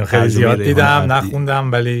 آره اینو خیلی زیاد دیدم،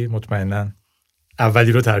 نخوندم ولی مطمئناً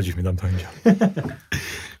اولی رو ترجیح میدم تا اینجا.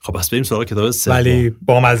 خب بس بریم سراغ کتاب سوم. ولی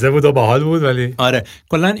با مزه بود و باحال بود. ولی آره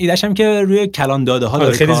کلا ایده‌ش هم که روی کلان داده ها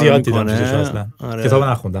داره خیلی کار زیاد میکنه. دیدم اصلا. آره. کتاب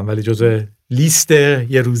نخوندم ولی جزء لیست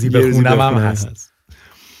یه روزی بخونم هم هست.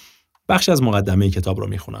 بخش از مقدمه کتاب رو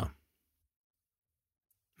میخونم.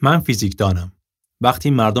 من فیزیکدانم. وقتی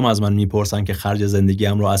مردم از من میپرسن که خرج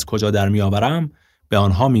زندگیم رو از کجا در میآورم، به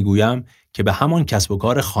آنها میگویم که به همان کسب و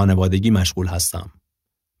کار خانوادگی مشغول هستم.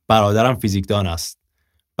 برادرم فیزیکدان است.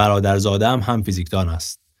 برادرزاده‌ام هم فیزیکدان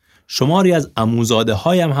است. شماری از عموزاده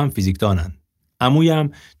هایم هم فیزیکدانند.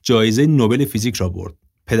 عمویم جایزه نوبل فیزیک را برد.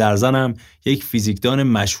 پدرزنم یک فیزیکدان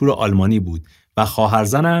مشهور آلمانی بود و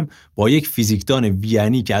خواهرزنم با یک فیزیکدان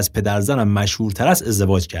وینی که از پدرزنم مشهورتر است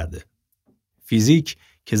ازدواج کرده. فیزیک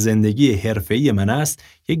که زندگی حرفه‌ای من است،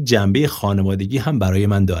 یک جنبه خانوادگی هم برای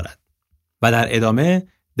من دارد. و در ادامه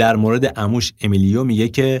در مورد عموش امیلیو میگه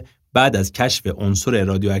که بعد از کشف عنصر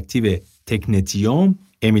رادیواکتیو تکنتیوم،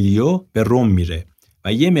 امیلیو به روم میره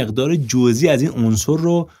و یه مقدار جزئی از این عنصر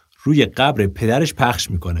رو روی قبر پدرش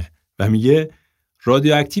پخش میکنه و میگه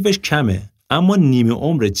رادیواکتیوش کمه، اما نیمه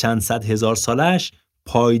عمر چند صد هزار سالش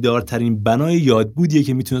پایدارترین بنای یادبودیه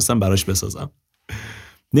که میتونستم براش بسازم.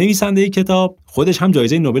 نویسنده کتاب خودش هم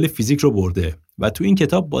جایزه نوبل فیزیک رو برده و تو این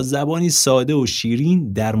کتاب با زبانی ساده و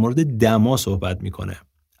شیرین در مورد دما صحبت میکنه.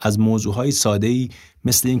 از موضوعهای ساده‌ای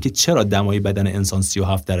مثل اینکه چرا دمای بدن انسان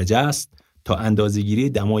 37 درجه است تا اندازه‌گیری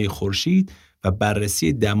دمای خورشید و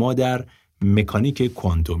بررسی دما در مکانیک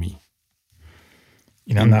کوانتومی.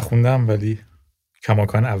 اینم نخوندم ولی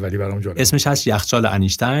کماکان اولی برام جالب. اسمش هست یخچال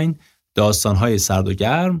انیشتین، داستان‌های سرد و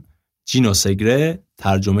گرم، جینو سگره،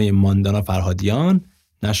 ترجمه ماندانا فرهادیان،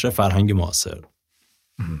 نشر فرهنگ معاصر.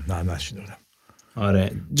 نه نشیدم.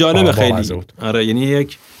 آره جالبه خیلی. آره یعنی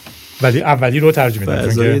یک ولی اولی رو ترجمه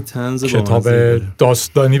کردم که کتاب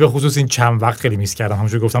داستانی به خصوص این چند وقت خیلی میس کردم.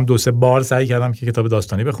 همونجوری گفتم 2-3 بار سعی کردم که کتاب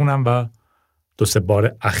داستانی بخونم و 2-3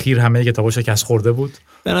 بار اخیر همه کتابا شکست خورده بود.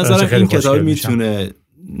 به نظرم این کتاب میتونه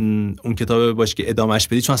اون کتاب باشه که ادامهش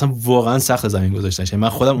بدی، چون اصلا واقعا سخت زمین گذاشتنش. من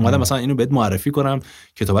خودم اومدم مثلا اینو بهت معرفی کنم،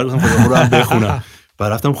 کتاب رو گفتم خودم رو هم بخونم.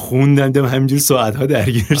 بعد رفتم خوندم، همینجور ساعت‌ها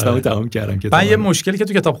درگیرش تمام کردم کتاب. من یه مشکلی که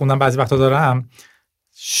تو کتاب خوندن بعضی وقتا دارم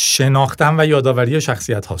شناختن و یادآوری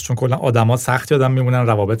شخصیت هاست، چون کلا آدما سخت یادم میمونن،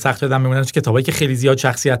 روابط سخت یادم میمونن. کتابایی که خیلی زیاد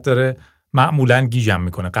شخصیت داره معمولا گیجم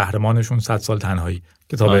میکنه. قهرمانشون 100 سال تنهایی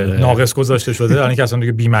کتاب ناقص گذاشته شده، یعنی که اصلا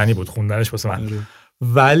دیگه بی معنی بود خوندنش واسه من.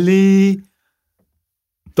 ولی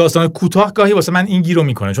داستان کوتاه گاهی واسه من این گیرو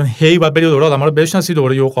میکنه، چون هی باید بری دوباره آدما رو بشناسی،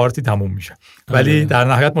 دوباره یه قارتی تموم میشه. ولی در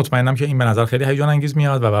نهایت مطمئنم که این به نظر خیلی هیجان انگیز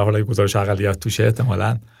میاد و به هر حال گزارش اقلیت توشه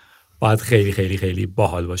احتمالاً باید خیلی خیلی خیلی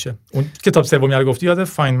باحال باشه. اون کتاب سومی رو گفتی یاد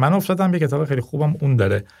فاینمن افتادم، یه کتاب خیلی خوبم اون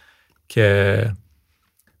داره که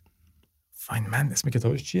فاینمن اسم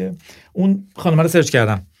کتابش چیه؟ اون خانم رو سرچ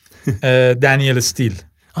کردم. دنیل استیل.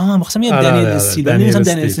 مخصوصا یه دنیل استیل. نمی‌دونم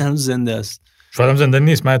دنیل استیل هنوز زنده است. شاید هم زنده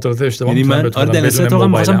نیست، من اطلاعات اشتباه می‌کنم. دنیل استیل تو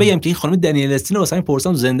می‌خواستم بگم که این خانم دنیل استیل رو واسه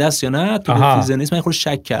پرسیدم زنده است یا نه، تو زنده نیست، من خود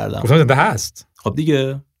شک کردم. گفتم زنده هست. خب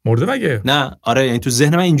دیگه مرده مگه؟ نه آره، یعنی تو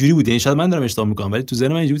ذهن من اینجوری بود، یعنی شاید من دارم اشتباه میکنم، ولی تو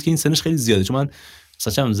ذهن من اینجوری بود که این سنش خیلی زیاده، چون من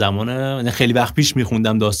مثلا زمان خیلی وقت پیش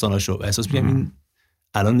میخوندم داستاناشو و احساس میکنم این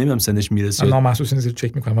الان نمیدونم سنش میرسه. من محسوس اینو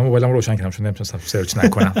چک میکنم، من موبایلم رو روشن کردم چون نمیتونستم سرچ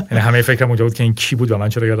نکنم. یعنی همه فکرم اونجا بود که این کی بود و من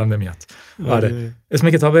چرا یادم نمیاد. آره اسم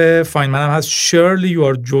کتاب فاینمن هم هست Surely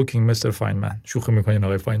You Are Joking Mr. Feynman. شوخی میکنین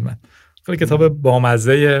آقای فاینمن. خیلی کتاب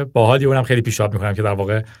بامزه باحالی، اونم خیلی پیشنهاد میکنم که در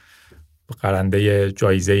واقع برنده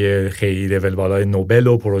جایزه خیلی لول بالای نوبل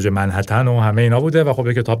و پروژه منهتن و همه اینا بوده و خب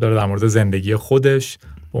یه کتاب داره در مورد زندگی خودش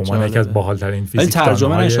به عنوان یکی از باحال‌ترین فیزیکدان‌های. ولی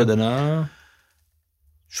ترجمه نشده نه؟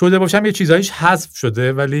 شده باشم یه چیزایش حذف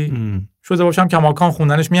شده، ولی شده باشم کماکان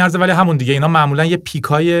خوندنش میارزه. ولی همون دیگه اینا معمولا یه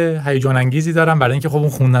پیکای هیجان انگیزی دارن برای اینکه خب اون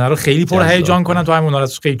خوندن رو خیلی پر هیجان کنن، تو همون رو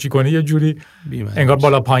قیچی کنی یه جوری انگار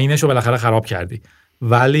بالا پایینش رو بالاخره خراب کردی.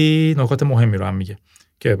 ولی نکات مهمی رو هم میگه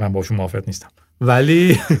که من باشون موافق نیستم،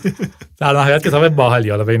 ولی در نهایت کتاب باحالی.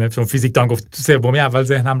 حالا ببین چون فیزیکدان گفت تو سومی اول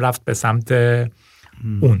ذهنم رفت به سمت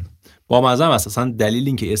اون. با مزه است اصلا دلیل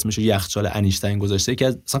این که اسمش رو یخچال انیشتین گذاشته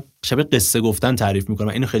که مثلا شبیه قصه گفتن تعریف میکنه.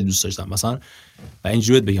 من اینو خیلی دوست داشتم مثلا و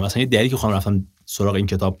اینجوریت بگم مثلا یه دلیلی که خودم رفتم سراغ این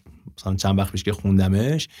کتاب مثلا چند وقت پیش که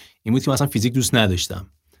خوندمش این بود که مثلا فیزیک دوست نداشتم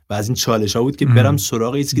و از این چالش‌ها بود که برم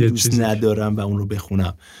سراغ چیزی که دوست ندارم و اون رو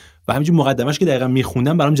بخونم و همینجوری مقدمه‌اش که دقیقاً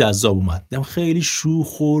میخوندم برام جذاب اومد. دیدم خیلی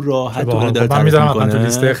شوخ و راحت اون داره تعریف میکنه. من تو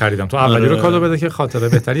لیست خریدم. تو اولی رو کادو بده که خاطره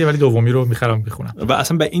بهتریه، ولی دومی رو میخرم میخونم. و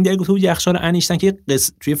اصلا به این دلیل گفتم یخچال انیشتین که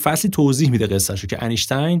توی فصلی توضیح میده قصه‌شو که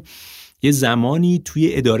انیشتین یه زمانی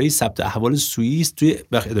توی اداره ثبت احوال سوئیس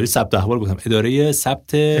اداره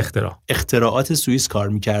ثبت اختراعات سوئیس کار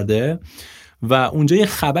میکرده و اونجا یه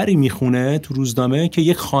خبری میخونه تو روزنامه که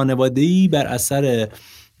یک خانواده‌ای بر اثر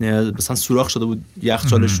مثلا سوراخ شده بود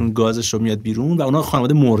یخچالشون، گازش رو میاد بیرون و اونا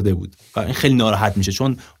خانواده مرده بود و این خیلی ناراحت میشه،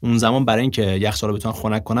 چون اون زمان برای اینکه یخچال رو بتونن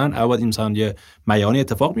خنک کنن اول این مثلا یه میانه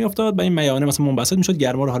اتفاق میافتاد و این میانه مثلا منبسط میشد،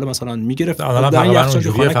 گرما رو حالا مثلا میگرفت و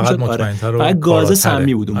یخچال فقط مطمئن‌تر و گاز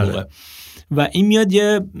سمی بود اون موقع و این میاد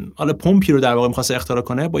یه حالا پمپی رو در واقع می‌خواد اختراع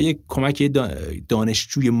کنه با یک کمک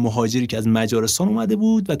دانشجوی مهاجری که از مجارستان اومده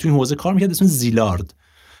بود و تو این حوزه کار می‌کرد اسمش زیلارد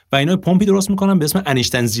و اینا پمپی درست میکنن به اسم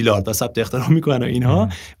انیشتین زیلارد و ثبت اختراع میکنن و اینها،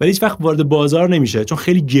 ولی هیچ وقت وارد بازار نمیشه چون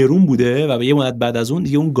خیلی گرون بوده و به یه مدت بعد از اون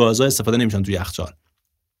دیگه اون گازها استفاده نمیشن توی یخچال.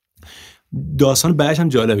 داستان بعدش هم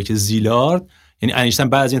جالبه که زیلارد، یعنی انیشتین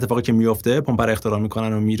بعد از این اتفاقی که میفته پمپ رو اختراع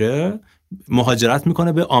میکنن و میره مهاجرت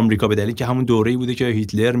میکنه به آمریکا، به دلیلی که همون دوره‌ای بوده که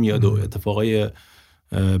هیتلر میاد و اتفاقای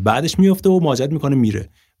بعدش میفته و مهاجرت میکنه میره.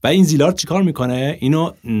 و این زیلارد چیکار میکنه؟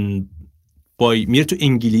 اینو میره تو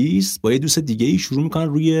انگلیس با یه دوست دیگه‌ای شروع میکنن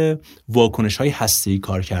روی واکنش‌های هسته‌ای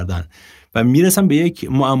کار کردن و میرسن به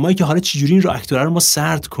یک معمایی که حالا چجوری این راکتور رو ما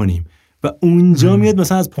سرد کنیم و اونجا میاد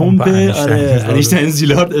مثلا از پمپ انیشتین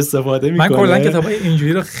زیلارد استفاده میکنه. من کلا کتابای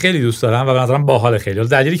اینجوری رو خیلی دوست دارم و به نظرم باحال خیلی.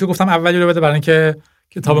 دلیلی که گفتم اولی رو بده برای اینکه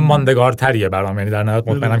کتاب ماندگارتریه برام، یعنی در نهایت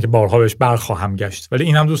مطمئنم که بارها بهش برخواهم گشت، ولی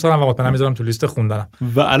اینم دوست دارم و مطمئنم میذارم تو لیست خوندنم.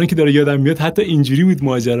 و الان که داره یادم میاد حتی اینجوری بود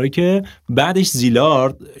ماجرا که بعدش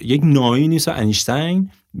زیلارد یک نامه‌ای نیست و انیشتین،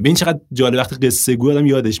 ببین چقدر جالب وقتی قصه گو آدم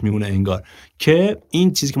یادش میمونه انگار که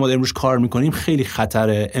این چیزی که ما داریم روش کار میکنیم خیلی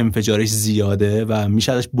خطر انفجارش زیاده و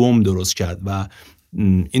میشه ازش بمب درست کرد و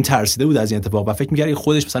این ترسیده بود از این اتفاق و فکر می‌کرد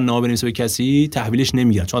خودش مثلا نامه بنویسه به کسی تحویلش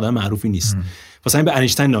نمیگیرن چون آدم معروفی نیست. مثلا به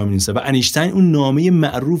انیشتین نامه می‌نویسه و انیشتین اون نامه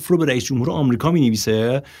معروف رو به رئیس جمهور آمریکا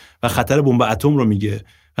می‌نویسه و خطر بمب اتم رو میگه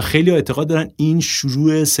و خیلی اعتقاد دارن این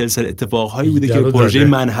شروع سلسله اتفاقهایی بوده که پروژه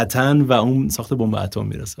منهتن و اون ساخت بمب اتم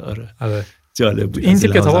میرسه. آره. جالب بود. این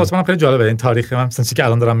تیپ کتابا واسه من خیلی جالبه. این تاریخ من مثلا چیزی که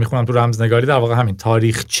الان دارم میخونم تو رمزنگاری در واقع همین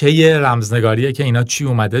تاریخچه رمزنگاریه که اینا چی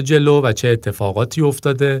اومده جلو و چه اتفاقاتی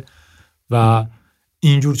افتاده و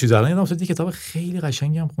اینجور چیزا. الان یادم افتاد کتاب خیلی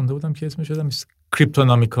قشنگی هم خونده بودم که اسمش یادم نیست،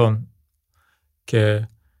 کریپتونومیکون، که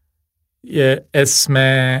یه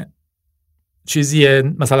اسم چیزیه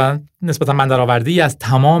مثلا نسبتا من درآوردی از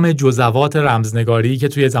تمام جزوات رمزنگاری که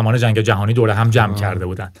توی زمان جنگ جهانی دوره هم جمع کرده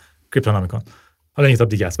بودن. کریپتونومیکون. حالا این کتاب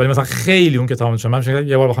دیگه است ولی مثلا خیلی اون کتاب من مثلا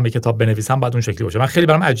یه بار بخوام یه کتاب بنویسم بعد اون شکلی باشه. من خیلی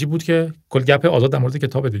برام عجیب بود که کل گپ آزاد در مورد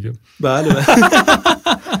کتاب دیگه. بله.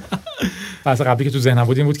 واسه قبلی که تو ذهنم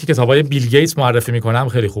بود این بود که کتابای بیل گیتس معرفی میکنم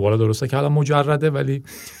خیلی خوب، حالا درسته که الان مجرده ولی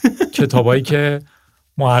کتابایی که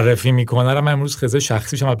معرفی میکنه رو من امروز خزه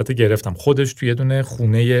شخصیشم البته گرفتم. خودش توی یه دونه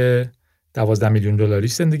خونه 12 میلیون دلاری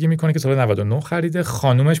زندگی میکنه که سال 99 خریده.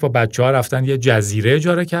 خانومش با بچه‌ها رفتن یه جزیره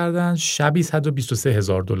اجاره کردن، شبی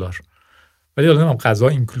 $123,000. ولی الان غذا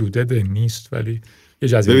اینکلودد نیست ولی یه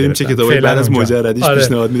جزیره. ببینیم چه کتابی بعد از مجردیش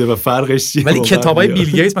پیشنهاد میده و فرقش چیه. ولی کتابای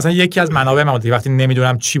بیل گیتس مثلا یکی از منابع من وقتی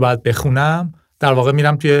نمیدونم چی باید بخونم در واقع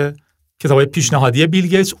میرم توی کتابای پیشنهادی بیل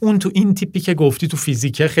گیتس. اون تو این تیپی که گفتی تو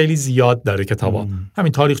فیزیک خیلی زیاد داره کتابا.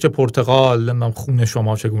 همین تاریخچه پرتغال، نمیدونم خون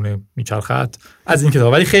شما چگونه میچرخد، از این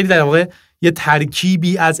کتاب. ولی خیلی در واقع یه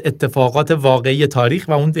ترکیبی از اتفاقات واقعی تاریخ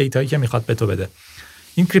و اون دیتایی که میخواد به تو بده.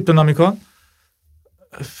 این کریپتونومیکون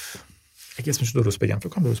اگه اسمش درست بگم فکر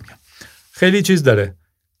کنم درست میگم، خیلی چیز داره.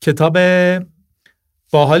 کتاب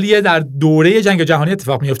باحالیه، در دوره جنگ جهانی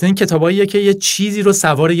اتفاق میفته. این کتاباییه که یه چیزی رو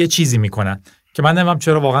سوار یه چیزی میکنن که من نمیدونم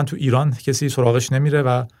چرا واقعا تو ایران کسی سراغش نمیره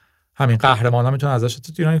و همین قهرمانا میتونن ازش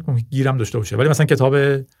تو ایران گیرم داشته باشه. ولی مثلا کتاب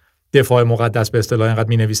دفاع مقدس به اصطلاح اینقدر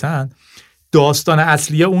مینویسن، داستان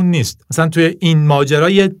اصلیه اون نیست. مثلا توی این ماجرا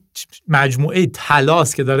یه مجموعه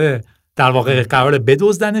طلاست که داره در واقع قراره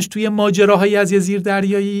بدزدنش توی ماجراهایی از یه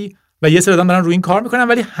زیردریایی و یه سری آدم دارن روی این کار میکنن.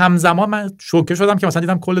 ولی همزمان من شوکه شدم که مثلا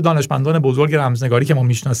دیدم کل دانشمندان بزرگ رمزنگاری که ما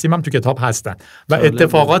میشناسیم هم تو کتاب هستن و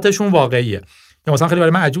اتفاقاتشون واقعیه. یا مثلا خیلی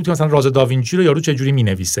برای من عجیب بود که مثلا راز داوینچی رو یارو چه جوری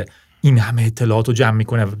مینویسه، این همه اطلاعات رو جمع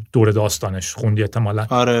میکنه دور داستانش. خوندی احتمالاً؟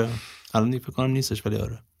 آره الان فکر کنم نیستش ولی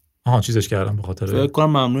آره چیزش کردم به خاطر فکر کنم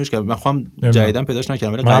ممنوعش کردم. من خودم جدیداً پیداش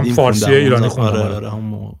نکردم ولی قدیم فارسی ایرانی خوندم. آره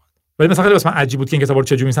هم. ولی مثلا خیلی واسه من عجیب بود که این کتابا رو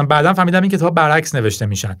چجوری می‌نویسن. بعداً فهمیدم این کتابا برعکس نوشته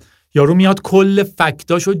میشن. یارو میاد کل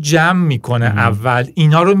فکتاشو جمع میکنه اول،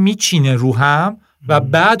 اینا رو میچینه رو هم و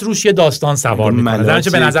بعد روش یه داستان سوار میکنه. درنچه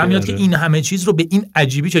به نظر میاد که این همه چیز رو به این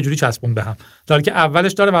عجیبی چجوری چسبون به هم، در حالی که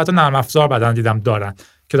اولش داره و حتی نرم افزار بعداً دیدم دارن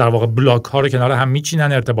که در واقع بلاک ها رو کنار هم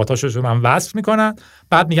میچینن، ارتباطاشو هم وصل میکنن،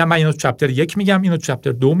 بعد میگم من اینو تو چپتر 1 میگم، اینو تو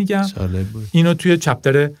چپتر 2 میگم، اینو توی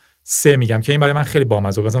چپتر 3 میگم، که این برای من خیلی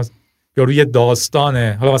بامزه. مثلا یارو یه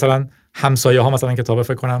داستانه، حالا مثلا همسایه ها مثلا کتاب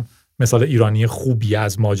فکر کنم مثال ایرانی خوبی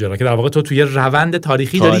از ماجرا که در واقع تو توی روند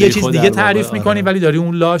تاریخی داری یه چیز دیگه تعریف میکنی ولی داری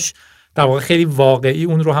اون لاش در واقع خیلی واقعی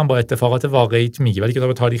اون رو هم با اتفاقات واقعیت میگی ولی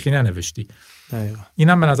کتاب تاریخی ننوشتی.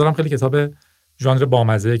 اینم به نظرم خیلی کتاب ژانر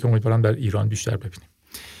بامزه‌ای که امیدوارم در ایران بیشتر ببینیم.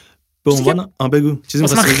 به عنوان بگو چیزی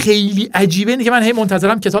مثلا خیلی عجیبه اینه که من هی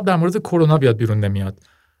منتظرم کتاب در مورد کرونا بیاد بیرون نمیاد.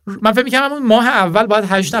 من فکر می‌کنم اون ماه اول باید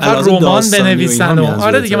 8 نفر رمان بنویسن و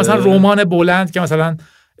آره دیگه مثلا رمان بلند که مثلا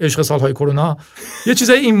عشق سالهای کرونا یه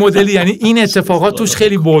چیزای این مدلی، یعنی این اتفاقات توش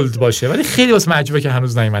خیلی بولد باشه، ولی خیلی واسه عجیبه که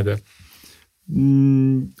هنوز نیومده.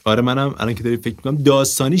 آره منم الان که داری فکر می‌کنم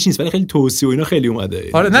داستانیش نیست ولی خیلی توصیه و اینا خیلی اومده.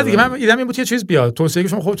 آره نه دیگه من ایدم این بود که چیز بیاد توصیه که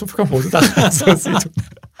شما خودتون فکر کنم موضوع تخصصیتون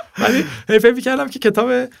ولی فکر می‌کردم که کتاب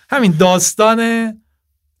همین داستان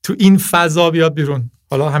تو این فضا بیاد بیرون.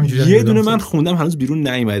 حالا همینجوری یه دونه من خوندم هنوز بیرون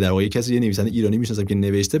نیومده، در واقع کسی یه نویسنده ایرانی میشناسم که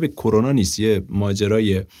نوشته به کرونا نیست، یه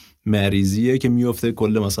ماجرای مریضیه که میفته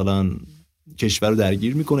کل مثلا کشور رو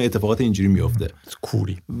درگیر میکنه، اتفاقات اینجوری میفته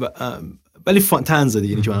کوری ولی طنز دیگه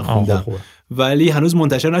اینی که من خوندم ولی هنوز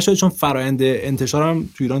منتشر نشده چون فرآیند انتشارم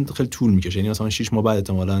تو ایران خیلی طول میکشه، یعنی مثلا 6 ماه بعد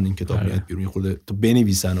احتمالاً این کتاب میاد بیرون، خورده تو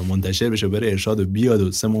بنویسن و منتشر بشه بره ارشاد و بیاد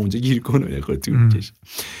و 3 ماه اونجا گیر کنه، یه خورده طول میکشه.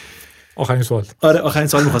 آخرین سوال. آره آخرین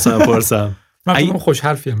سوال می‌خواستم بپرسم. من خوش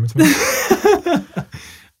حرفیم میتونم.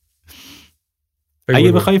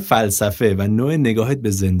 اگه بخوای فلسفه و نوع نگاهت به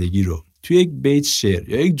زندگی رو توی یک بیت شعر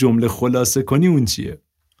یا یک جمله خلاصه کنی اون چیه؟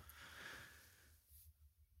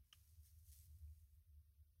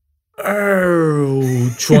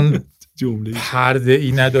 چون جمله پرده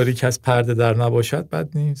ای نداری که از پرده در نباشد بد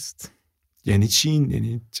نیست. یعنی چی؟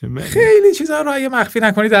 یعنی چه معنی؟ خیلی چیزا رو اگه مخفی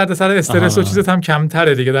نکنی دردسر استرس و چیزت هم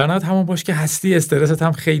کمتره دیگه. در نهایت همون باش که هستی استرست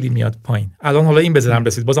هم خیلی میاد پایین. الان حالا این بذارم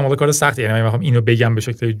رسید بازم حالا کار سخته، یعنی من میخوام اینو بگم به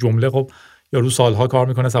شکل جمله، خب یارو سالها کار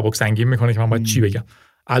میکنه سبک سنگین میکنه که من باید چی بگم.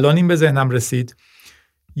 الان این به ذهنم رسید.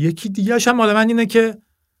 یکی دیگه‌ش هم مال من اینه که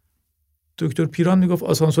دکتر پیران میگفت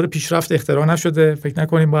آسانسور پیشرفت اختراع نشده، فکر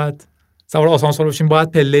نکنیم باید سوار آسانسور بشین،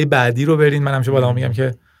 باید پله بعدی رو برین. من همیشه بالا میگم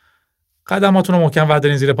که قدماتون رو محکم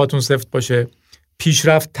وردارین، زیر پاتون سفت باشه.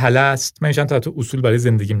 پیشرفت تله است. من چند تا اصول برای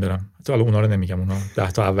زندگیم دارم، حتی حالا اونا رو نمیگم، اونا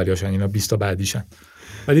 10 تا اولیاشن، اینا 20 تا بعدیشن.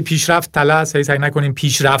 ولی پیشرفت تله است. هی سعی نکنین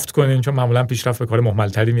پیشرفت کنین، چون معمولا پیشرفت به کار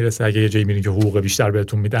مهمل‌تری میرسه. اگه یه جایی میرین که حقوق بیشتر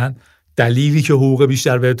بهتون میدن، دلیلی که حقوق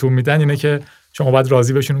بیشتر بهتون میدن اینه که شما باید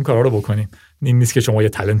راضی بشین اون کارا رو بکنین. این نیست که شما یه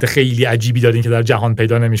تالنت خیلی عجیبی دارین که در جهان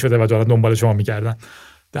پیدا نمی‌شده و دارن دنبال شما می‌گردن.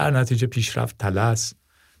 در نتیجه پیشرفت تله است.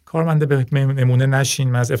 کارمند به نمونه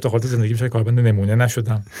نشین. من از افتخارات زندگیم شاید کارمند نمونه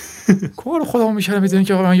نشدم. کار خودم می‌کردم، می‌دونین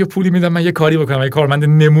که من یه پولی میدم، من یه کاری بکنم، یه کارمند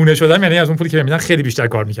نمونه شدم، یعنی از اون پولی که میدن خیلی بیشتر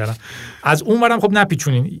کار می‌کردم. از اونورم خب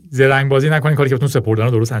نپیچونین، زرنگ بازی نکنین، کاری که بهتون سپردن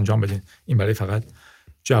رو درست انجام بدین. این برای فقط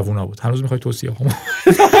جوونا بود. هنوز می‌خوای توصیه‌هامو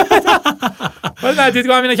ولی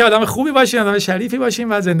نتیجه اینه که آدم خوبی باشین، آدم شریفی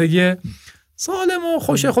باشین و زندگی سالم و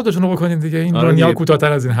خوش خودتون رو بکنین دیگه. این دنیا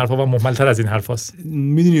کوتاه‌تر از این حرفا و مهمل‌تر از این حرفاست.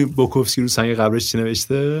 میدونی بوکوفسکی رو سنگ قبرش چی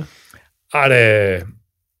نوشته؟ آره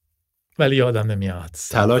ولی یادم نمیاد.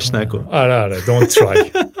 تلاش نکن. آره don't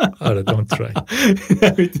try. آره don't try.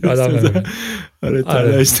 آره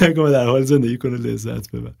تلاش نکن، در حال زندگی کن،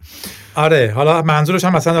 لذت ببر. آره حالا منظورش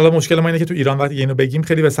هم مثلا حالا مشکل ما اینه که تو ایران وقتی اینو بگیم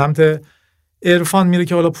خیلی به سمت عرفان میره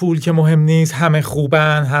که حالا پول که مهم نیست، همه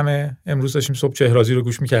خوبن، همه امروز داشتیم صبح چهرازی رو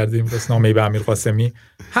گوش می‌کردیم، رسنامه به امیر قاسمی،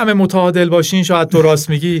 همه متعادل باشین، شاید تو راست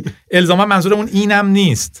میگی. الزاما منظورمون اینم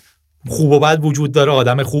نیست. خوب و بد وجود داره،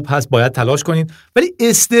 آدم خوب هست، باید تلاش کنین، ولی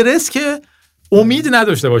استرس که امید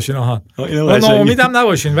نداشته باشین. امید هم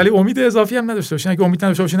نباشین ولی امید اضافی هم نداشته باشین. اگه امید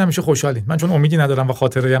نداشته باشین همیشه خوشحالین. من چون امیدی ندارم و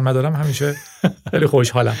خاطره‌ای هم ندارم همیشه خیلی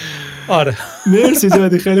خوشحالم. آره مرسی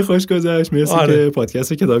جادی، خیلی خوش گذشت. مرسی که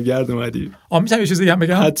پادکست کتابگرد اومدی. میتونم یه چیزی هم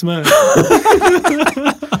بگم؟ حتما.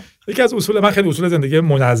 یکی از اصول من، خیلی اصول زندگی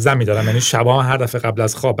منظمی دارم، یعنی شبا هر دفعه قبل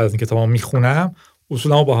از خواب از این کتابو میخونم،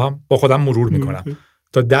 اصولامو با خودم مرور میکنم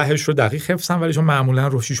تا 10 رو دقیق حفظم، ولی چون معمولا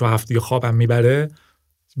رو 6 و 7 دیگه خوابم میبره،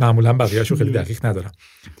 معمولا بقیه‌اشو خیلی دقیق ندارم.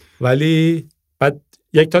 ولی بعد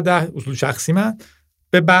 1 تا 10 اصول شخصی من،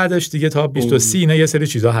 به بعدش دیگه تا 20 و 30 اینا یه سری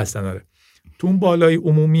چیزا هستن. داره تو اون بالای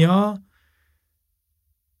عمومی‌ها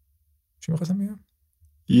چی می‌خواستم بگم؟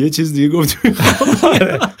 یه چیز دیگه گفتم.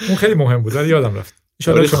 اون خیلی مهم بود ولی یادم رفت.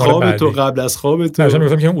 ان شاء خواب تو قبل از خواب تو. من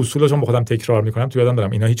میگفتم که اون اصولاشو با خودم تکرار میکنم، تو یادم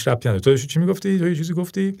دارم اینا هیچ ربطی نداره. تو چی میگفتی؟ تو یه چیزی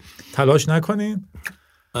گفتی تلاش نکنین.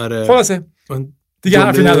 آره خلاصه دیگه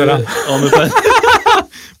حرفی ندارم.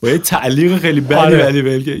 با یه تعلیق خیلی بدی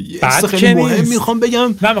ولی که خیلی مهم میخوام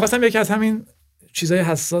بگم. من می‌خواستم یکی از همین چیزای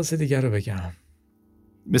حساس دیگه رو بگم.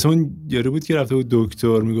 مثلا اون یارو بود که رفته بود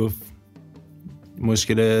دکتر، میگفت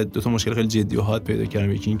دو تا مشکل خیلی جدی و حاد پیدا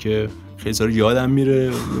کردم. یکی این که خیلی سال یادم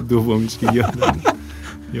میره، دومیش که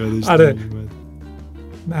یادش آره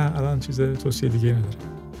نه الان چیز توصیه دیگه نداره.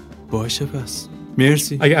 باشه پس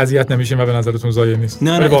مرسی. اگه اذیت نمیشین و به نظرتون ضایع نیست.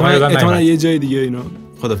 نه احتمالاً یه جای دیگه اینو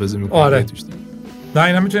خدافظی میکنم. آره نه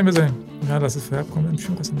اینا میتونیم بزنیم. هر لحظه فکر کنم چی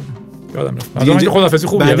می‌خواستم بگم. یادم رفت. مثلا اینکه خدافظی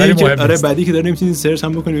خوبه ولی مهم نیست. آره بعدی که داریم میتونید سرچ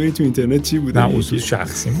هم بکنید ببینید تو اینترنت چی بوده. نه اصول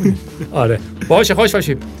شخصی بود. آره باشه خوش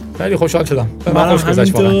باشید. خیلی خوشحال شدم. من خوش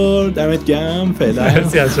گذشت واقعا. دمت گرم. فعلا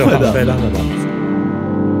مرسی از شما. فعلا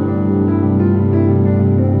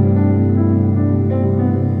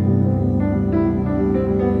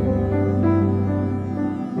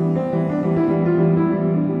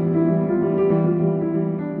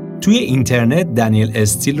توی اینترنت دنیل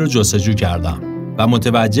استیل رو جستجو کردم و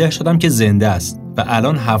متوجه شدم که زنده است و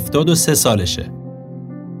الان 73 سالشه.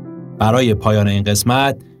 برای پایان این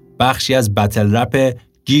قسمت بخشی از بتل رپ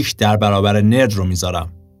گیک در برابر نرد رو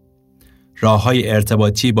میذارم. راه‌های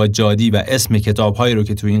ارتباطی با جادی و اسم کتاب‌هایی رو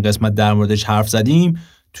که توی این قسمت در موردش حرف زدیم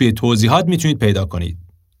توی توضیحات میتونید پیدا کنید.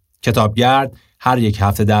 کتابگرد هر یک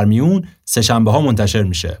هفته در میون سه‌شنبه‌ها منتشر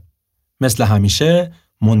میشه. مثل همیشه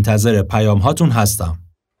منتظر پیام هاتون هستم.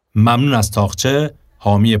 ممنون از طاقچه،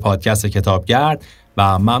 حامی پادکست کتابگرد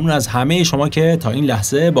و ممنون از همه شما که تا این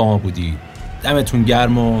لحظه با ما بودید. دمتون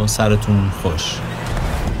گرم و سرتون خوش.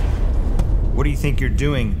 What do you think you're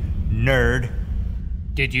doing, nerd?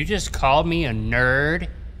 Did you just call me a nerd?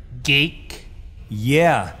 Geek?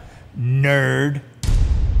 Yeah, nerd.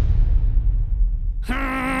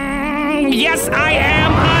 Yes, I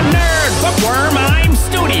am a nerd, but worm, I'm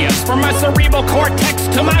studious. From my cerebral cortex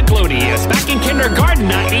to my gluteus. Back in kindergarten,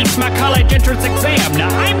 I aced my college entrance exam.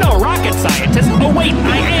 Now, I'm no rocket scientist. Oh, wait,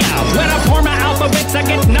 I am. When I pour my alphabets, I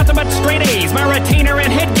get nothing but straight A's. My retainer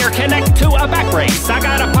and headgear connect to a back brace. I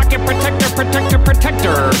got a pocket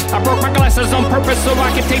protector. I broke my glasses on purpose so I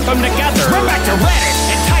could tape them together. We're back to Reddit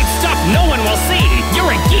and type stuff no one will see.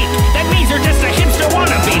 You're a geek. That means you're just a hipster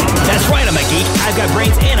wannabe. That's right, I'm a geek. I've got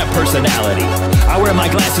brains and a personality. I wear my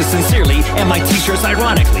glasses sincerely and my t-shirts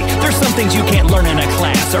ironically. There's some things you can't learn in a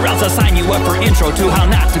class, or else I'll sign you up for intro to how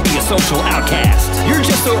not to be a social outcast. You're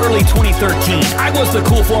just so early 2013. I was the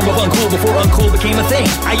cool form of uncool before uncool became a thing.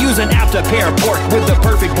 I use an app to pair pork with the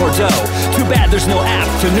perfect Bordeaux. Too bad there's no app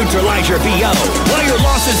to neutralize your BO. While you're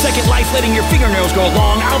lost in Second Life letting your fingernails grow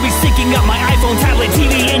long, I'll be syncing up my iPhone, tablet,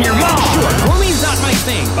 TV, and your mom. Sure, grooming's not my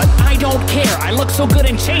thing, but I don't care. I look so good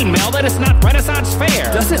in chainmail that it's not Renaissance fair.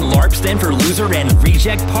 Doesn't LARP stand for loser and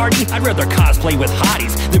reject party? I'd rather cosplay with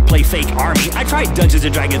hotties than play fake army. I tried Dungeons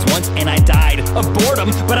 & Dragons once and I died of boredom,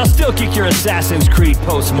 but I'll still kick your Assassin's Creed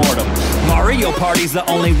post-mortem. Mario Party's the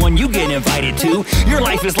only one you get invited to. Your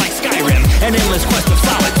life is like Skyrim, an endless quest of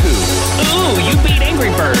solitude. Ooh, you beat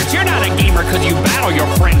Angry Birds. You're not a gamer cause you battle your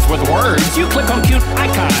friends with words. You click on cute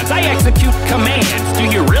icons, I execute commands. Do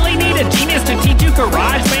you really need a genius to teach you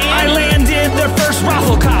GarageBand? I landed the first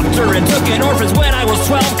rafflecopter and took an orphans when I was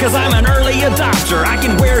 12 cause I'm an early adopter. I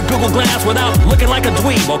can wear Google Glass without looking like a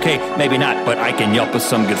dweeb. Okay, maybe not, but I can yelp with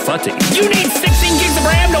some good footy. You need 16 gigs of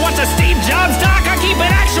RAM to watch a Steve Jobs doc? I keep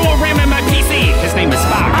an actual RAM in my PC. His name is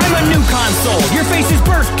Spock. I'm a new console. Your face is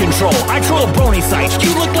birth control. I troll brony sites.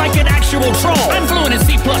 You look like an actual troll. I'm fluent in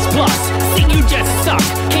C++. See, you just suck.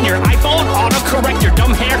 Can your iPhone autocorrect your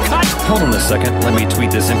dumb haircut? Hold on a second. Let me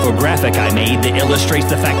tweet this infographic I made that illustrates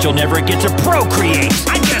the fact you'll never get to procreate.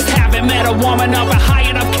 I just haven't met a woman of a high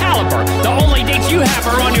enough caliber. The only dates you have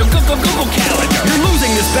are on your Google calendar. You're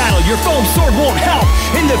losing this battle. Your foam sword won't help.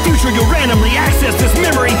 In the future, you'll randomly access this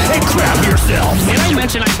memory and crap yourself. Did I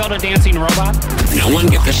mention I built a dancing robot? No one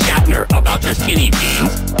gives a Shatner about your skinny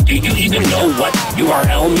jeans. Do you even know what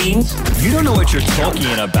URL means? You don't know what you're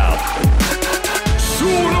talking about.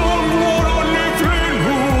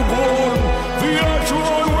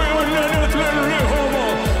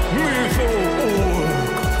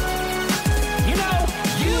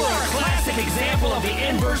 Example of the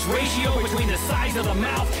inverse ratio between the size of the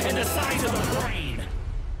mouth and the size of the brain.